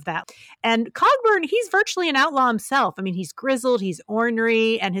of that. And Cogburn, he's virtually an outlaw himself. I mean, he's grizzled, he's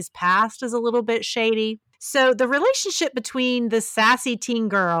ornery, and his past is a little bit shady. So the relationship between this sassy teen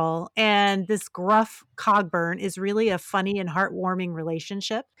girl and this gruff Cogburn is really a funny and heartwarming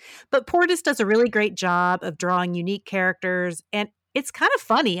relationship. But Portis does a really great job of drawing unique characters, and it's kind of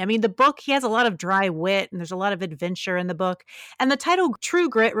funny. I mean, the book, he has a lot of dry wit and there's a lot of adventure in the book. And the title True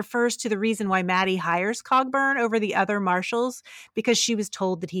Grit refers to the reason why Maddie hires Cogburn over the other marshals, because she was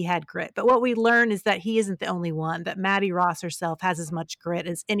told that he had grit. But what we learn is that he isn't the only one, that Maddie Ross herself has as much grit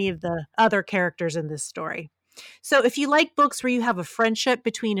as any of the other characters in this story. So if you like books where you have a friendship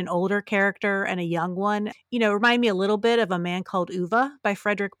between an older character and a young one, remind me a little bit of A Man Called Uva by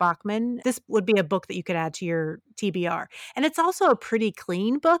Frederick Bachman. This would be a book that you could add to your TBR. And it's also a pretty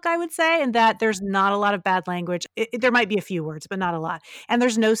clean book, I would say, in that there's not a lot of bad language. There might be a few words, but not a lot. And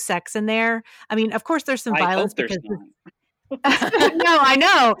there's no sex in there. I mean, of course, there's some violence because no, I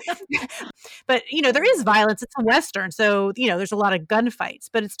know. But, there is violence. It's a Western. So, there's a lot of gunfights,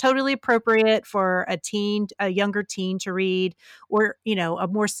 but it's totally appropriate for a younger teen to read, or, a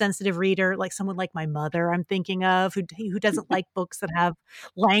more sensitive reader, like someone like my mother, I'm thinking of, who doesn't like books that have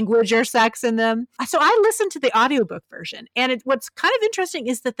language or sex in them. So I listened to the audiobook version. And what's kind of interesting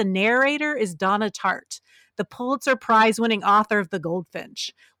is that the narrator is Donna Tartt, the Pulitzer Prize winning author of The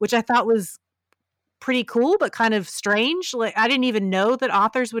Goldfinch, which I thought was pretty cool, but kind of strange. Like, I didn't even know that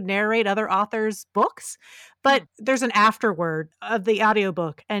authors would narrate other authors' books. But there's an afterword of the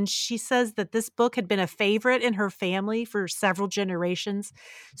audiobook, and she says that this book had been a favorite in her family for several generations,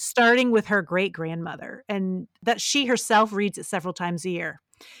 starting with her great-grandmother, and that she herself reads it several times a year.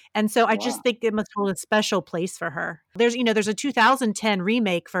 And so I just think it must hold a special place for her. There's a 2010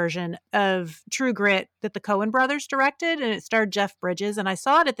 remake version of True Grit that the Coen brothers directed, and it starred Jeff Bridges. And I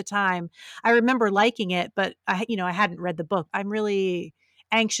saw it at the time. I remember liking it, but I hadn't read the book. I'm really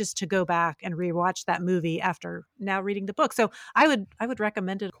anxious to go back and rewatch that movie after now reading the book. So I would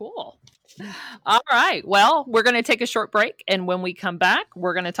recommend it. Cool. All right. Well, we're going to take a short break. And when we come back,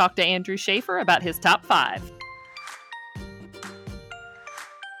 we're going to talk to Andrew Shaffer about his top 5.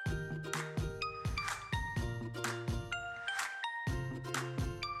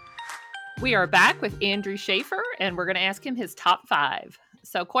 We are back with Andrew Shaffer, and we're going to ask him his top 5.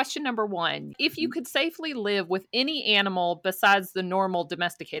 So question number 1, if you could safely live with any animal besides the normal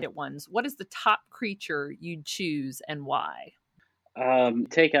domesticated ones, what is the top creature you'd choose and why?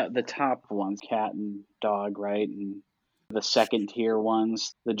 Take out the top ones, cat and dog, right? And the second tier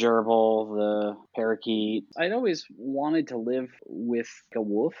ones, the gerbil, the parakeet. I'd always wanted to live with a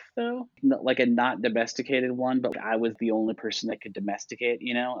wolf, though, like a not domesticated one, but I was the only person that could domesticate.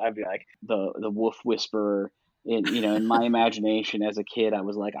 I'd be like the wolf whisperer. In my imagination as a kid, I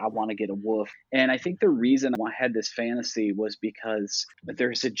was like, I want to get a wolf. And I think the reason I had this fantasy was because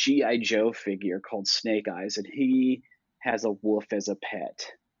there's a G.I. Joe figure called Snake Eyes, and he has a wolf as a pet,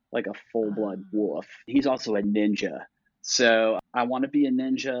 like a full-blood wolf. He's also a ninja. So I want to be a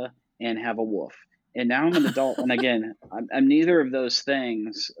ninja and have a wolf. And now I'm an adult. And again, I'm neither of those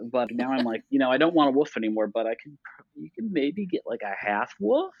things. But now I'm like, I don't want a wolf anymore. But you can maybe get like a half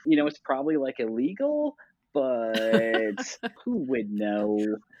wolf. It's probably like illegal. But who would know?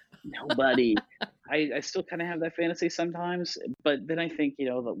 Nobody. I still kind of have that fantasy sometimes. But then I think,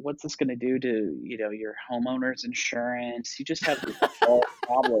 what's this going to do to, your homeowner's insurance? You just have all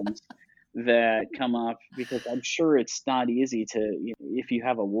problems that come up, because I'm sure it's not easy to, if you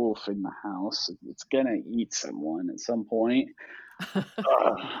have a wolf in the house, it's going to eat someone at some point.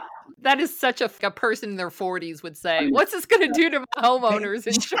 That is such a person in their 40s would say, what's this going to do to my homeowner's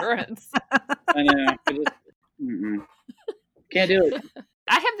insurance? I know. Can't do it.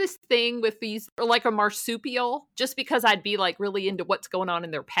 I have this thing with these, or like a marsupial, just because I'd be like really into what's going on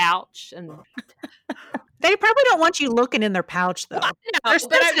in their pouch. And they probably don't want you looking in their pouch, though. They're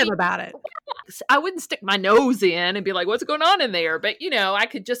sensitive about it. I wouldn't stick my nose in and be like, what's going on in there? But, I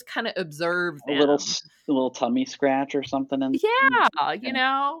could just kind of observe them. A little tummy scratch or something. Yeah.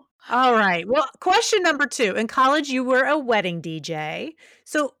 All right. Well, question number 2. In college, you were a wedding DJ.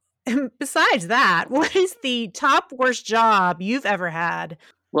 So besides that, what is the top worst job you've ever had?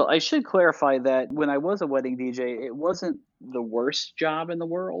 Well, I should clarify that when I was a wedding DJ, it wasn't the worst job in the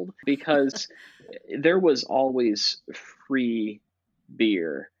world because there was always free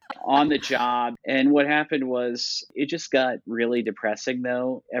beer on the job. And what happened was it just got really depressing,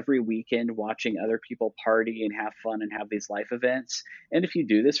 though, every weekend watching other people party and have fun and have these life events. And if you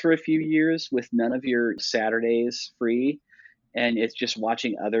do this for a few years with none of your Saturdays free, and it's just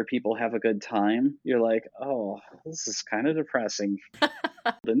watching other people have a good time, you're like, oh, this is kind of depressing.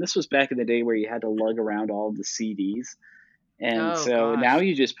 And this was back in the day where you had to lug around all of the CDs. And so now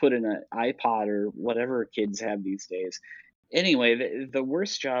you just put in an iPod or whatever kids have these days. Anyway, the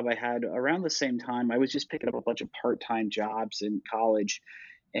worst job I had around the same time, I was just picking up a bunch of part-time jobs in college.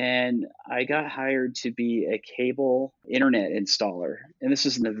 And I got hired to be a cable internet installer. And this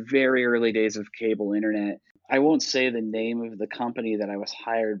was in the very early days of cable internet. I won't say the name of the company that I was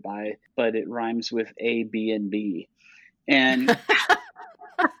hired by, but it rhymes with A, B, and B. And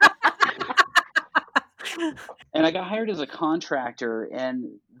and I got hired as a contractor,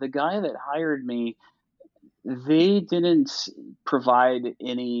 and the guy that hired me, they didn't provide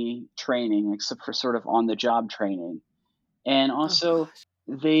any training except for sort of on-the-job training. And also,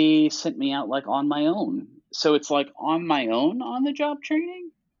 they sent me out like on my own. So it's like on my own on-the-job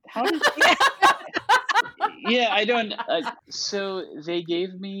training? How does Yeah, I don't. So they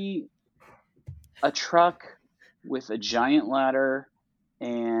gave me a truck with a giant ladder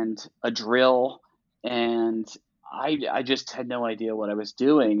and a drill, and I just had no idea what I was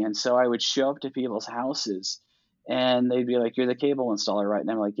doing. And so I would show up to people's houses, and they'd be like, "You're the cable installer, right?"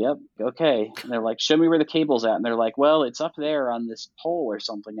 And I'm like, "Yep, okay." And they're like, "Show me where the cable's at." And they're like, "Well, it's up there on this pole or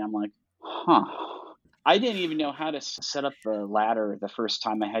something." I'm like, "Huh." I didn't even know how to set up the ladder the first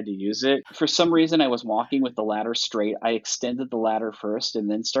time I had to use it. For some reason, I was walking with the ladder straight. I extended the ladder first and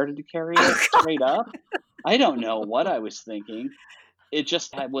then started to carry it straight up. I don't know what I was thinking. It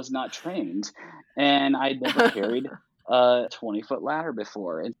just I was not trained. And I'd never carried a 20-foot ladder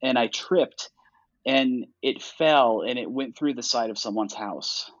before. And I tripped, and it fell, and it went through the side of someone's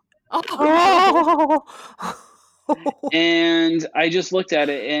house. Oh. And I just looked at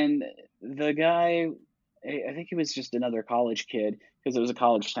it, and the guy, I think he was just another college kid because it was a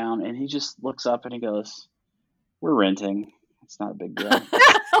college town, and he just looks up and he goes, "We're renting. It's not a big deal."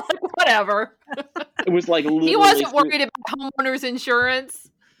 Whatever. It was like literally He wasn't worried about homeowners insurance.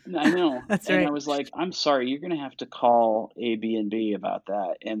 I know. That's and right. I was like, "I'm sorry, you're going to have to call A&B about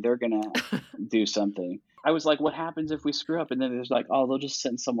that, and they're going to do something." I was like, "What happens if we screw up?" And then there's like, "Oh, they'll just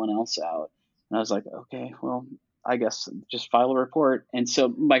send someone else out." And I was like, "Okay, well, I guess just file a report." And so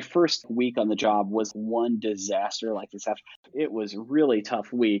my first week on the job was one disaster like this. It was a really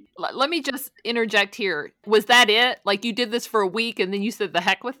tough week. Let me just interject here. Was that it? Like you did this for a week and then you said the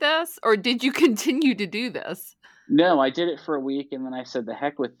heck with this? Or did you continue to do this? No, I did it for a week and then I said the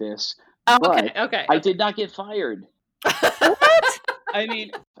heck with this. Oh, but okay. I did not get fired. What? I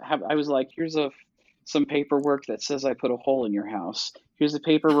mean, I was like, here's some paperwork that says I put a hole in your house. Here's the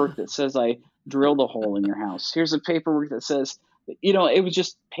paperwork that says I drilled a hole in your house. Here's the paperwork that says, it was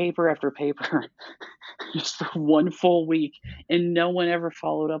just paper after paper just for one full week. And no one ever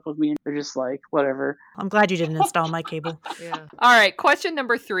followed up with me. They're just like, whatever. I'm glad you didn't install my cable. Yeah. All right. Question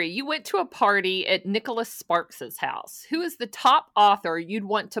number 3. You went to a party at Nicholas Sparks's house. Who is the top author you'd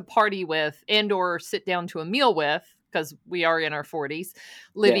want to party with and or sit down to a meal with, because we are in our 40s,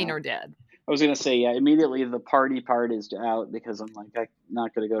 living or dead? I was going to say, yeah, immediately the party part is out because I'm like, I'm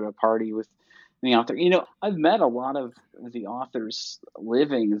not going to go to a party with the author. I've met a lot of the authors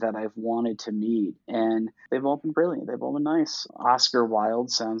living that I've wanted to meet, and they've all been brilliant. They've all been nice. Oscar Wilde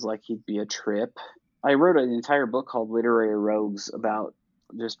sounds like he'd be a trip. I wrote an entire book called Literary Rogues about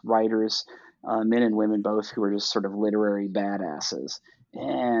just writers, men and women both, who are just sort of literary badasses.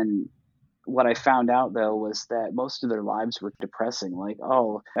 And what I found out, though, was that most of their lives were depressing. Like,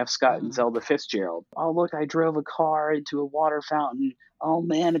 oh, F. Scott and Zelda Fitzgerald. Oh, look, I drove a car into a water fountain. Oh,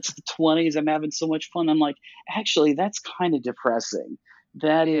 man, it's the 20s. I'm having so much fun. I'm like, actually, that's kind of depressing.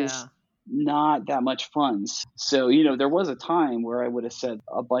 That is not that much fun. So, there was a time where I would have said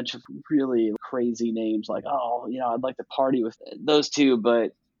a bunch of really crazy names like, oh, I'd like to party with those two.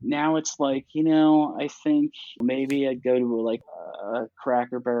 But now it's like, I think maybe I'd go to like a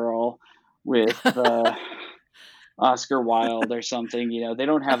Cracker Barrel with Oscar Wilde or something. They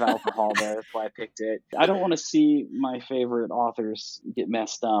don't have alcohol there. That's why I picked it. I don't want to see my favorite authors get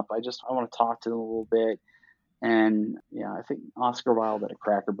messed up. I want to talk to them a little bit. And yeah, I think Oscar Wilde at a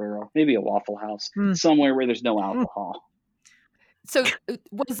Cracker Barrel, maybe a Waffle House, somewhere where there's no alcohol. So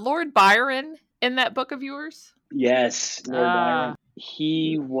was Lord Byron in that book of yours? Yes, Lord Byron.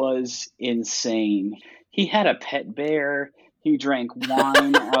 He was insane. He had a pet bear. He drank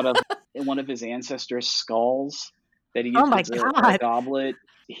wine out of one of his ancestors' skulls. that he Oh used my as a God. goblet.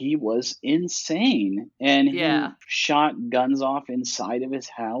 He was insane, and he Yeah. shot guns off inside of his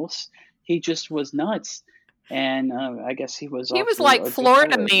house. He just was nuts, and I guess he was He was also like a good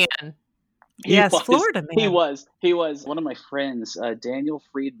Florida poet. Man. He Yes, was. Florida He man. was. He was. One of my friends, Daniel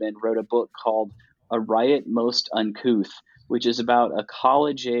Friedman, wrote a book called A Riot Most Uncouth, which is about a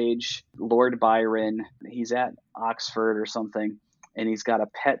college-age Lord Byron. He's at Oxford or something, and he's got a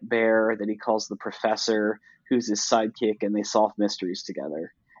pet bear that he calls the Professor, who's his sidekick, and they solve mysteries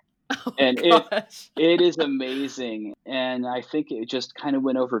together. Oh And gosh. it is amazing. And I think it just kind of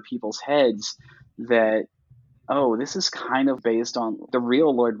went over people's heads that, oh, this is kind of based on the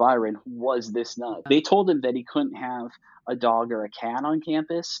real Lord Byron was this nut. They told him that he couldn't have a dog or a cat on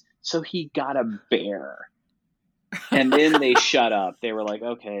campus, so he got a bear. And then they shut up. They were like,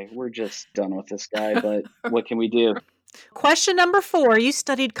 okay, we're just done with this guy, but what can we do? Question number 4. You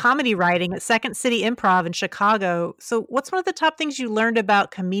studied comedy writing at Second City Improv in Chicago. So what's one of the top things you learned about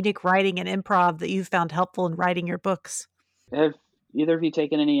comedic writing and improv that you found helpful in writing your books? Have either of you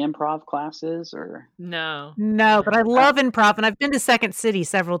taken any improv classes or? No. No, but I Uh, love improv, and I've been to Second City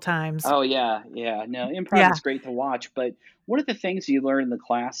several times. Oh yeah, yeah. No, improv Yeah. is great to watch, but one of the things you learn in the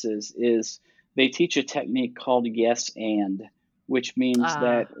classes is they teach a technique called yes and, which means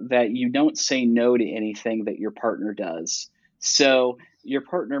Ah. that you don't say no to anything that your partner does. So your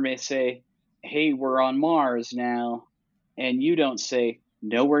partner may say, "Hey, we're on Mars now," and you don't say,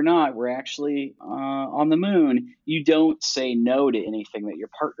 "No, we're not. We're actually on the moon." You don't say no to anything that your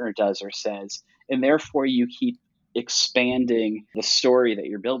partner does or says, and therefore you keep expanding the story that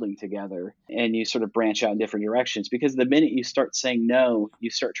you're building together, and you sort of branch out in different directions, because the minute you start saying no, you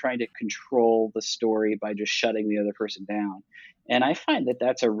start trying to control the story by just shutting the other person down. And I find that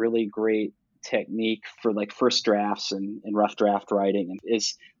that's a really great technique for like first drafts and rough draft writing,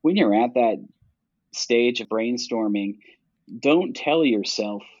 is when you're at that stage of brainstorming, don't tell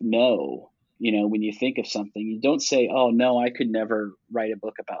yourself no. When you think of something, you don't say, "Oh no, I could never write a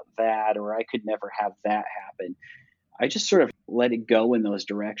book about that," or "I could never have that happen." I just sort of let it go in those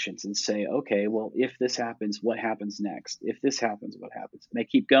directions and say, "Okay, well, if this happens, what happens next? If this happens, what happens?" And I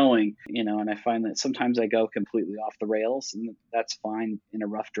keep going, and I find that sometimes I go completely off the rails, and that's fine in a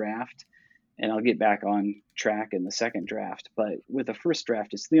rough draft, and I'll get back on track in the second draft. But with the first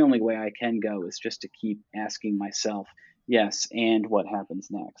draft, it's the only way I can go, is just to keep asking myself, yes, and what happens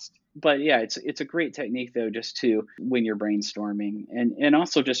next? But yeah, it's a great technique though, just to when you're brainstorming, and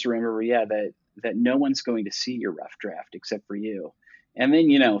also just to remember, yeah, that no one's going to see your rough draft except for you. And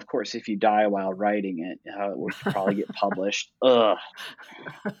then, of course, if you die while writing it, it will probably get published. Ugh.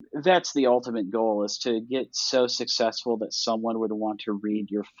 That's the ultimate goal, is to get so successful that someone would want to read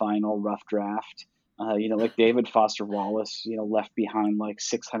your final rough draft. Like David Foster Wallace, left behind like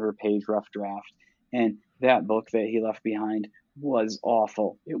 600-page rough draft. And that book that he left behind was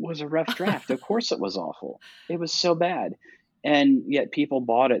awful. It was a rough draft. Of course it was awful. It was so bad. And yet people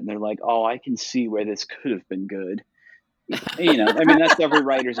bought it and they're like, "Oh, I can see where this could have been good." That's every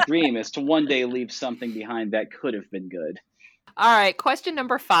writer's dream, is to one day leave something behind that could have been good. All right, question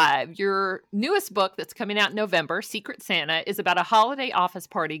number 5. Your newest book that's coming out in November, Secret Santa, is about a holiday office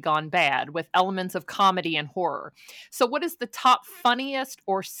party gone bad with elements of comedy and horror. So what is the top funniest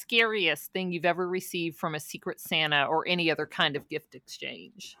or scariest thing you've ever received from a Secret Santa or any other kind of gift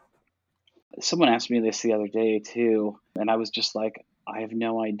exchange? Someone asked me this the other day too, and I was just like, I have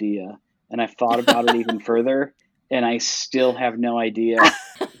no idea. And I thought about it even further, and I still have no idea.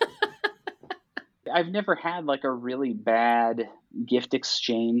 I've never had like a really bad gift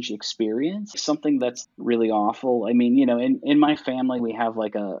exchange experience, something that's really awful. In my family, we have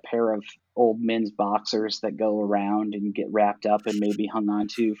like a pair of old men's boxers that go around and get wrapped up and maybe hung on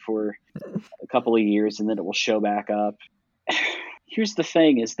to for a couple of years, and then it will show back up. Here's the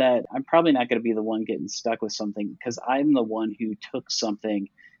thing, is that I'm probably not going to be the one getting stuck with something, because I'm the one who took something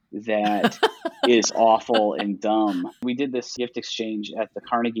that is awful and dumb. We did this gift exchange at the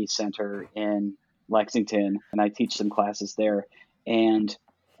Carnegie Center in Lexington, and I teach some classes there. And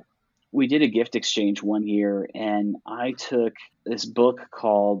we did a gift exchange one year, and I took this book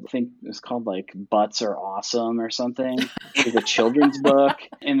called, I think it was called like Butts Are Awesome or something. It was a children's book.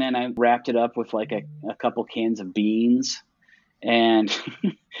 And then I wrapped it up with like a couple cans of beans. And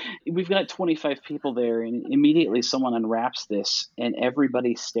we've got 25 people there, and immediately someone unwraps this, and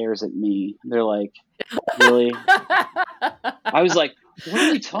everybody stares at me. They're like, "Really?" I was like, "What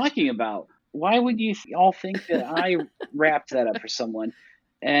are you talking about? Why would you all think that I wrapped that up for someone?"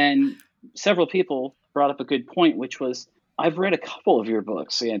 And several people brought up a good point, which was, "I've read a couple of your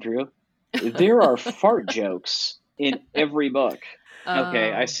books, Andrew. There are fart jokes in every book."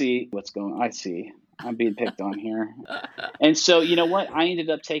 Okay, I see what's going on. I see. I'm being picked on here. And so, you know what? I ended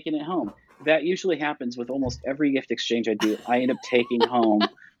up taking it home. That usually happens with almost every gift exchange I do. I end up taking home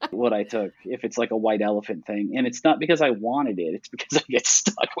what I took, if it's like a white elephant thing. And it's not because I wanted it. It's because I get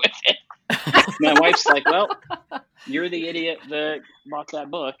stuck with it. My wife's like, well, you're the idiot that bought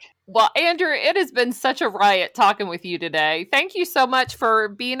that book. Well, Andrew, it has been such a riot talking with you today. Thank you so much for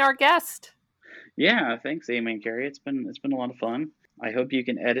being our guest. Yeah, thanks, Amy and Carrie. It's been a lot of fun. I hope you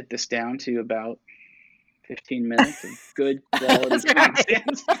can edit this down to about 15 minutes of good quality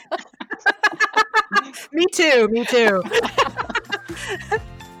content. Me too.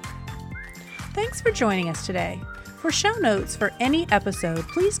 Thanks for joining us today. For show notes for any episode,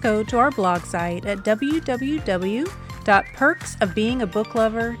 please go to our blog site at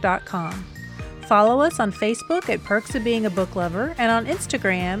www.perksofbeingabooklover.com. Follow us on Facebook at Perks of Being a Book Lover and on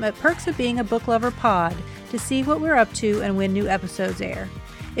Instagram at Perks of Being a Book Lover Pod to see what we're up to and when new episodes air.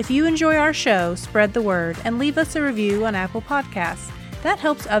 If you enjoy our show, spread the word and leave us a review on Apple Podcasts. That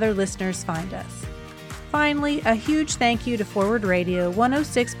helps other listeners find us. Finally, a huge thank you to Forward Radio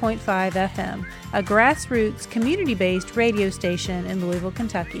 106.5 FM, a grassroots, community-based radio station in Louisville,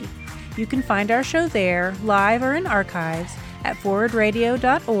 Kentucky. You can find our show there, live or in archives, at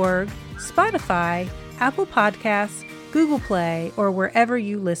forwardradio.org, Spotify, Apple Podcasts, Google Play, or wherever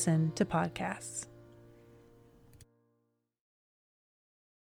you listen to podcasts.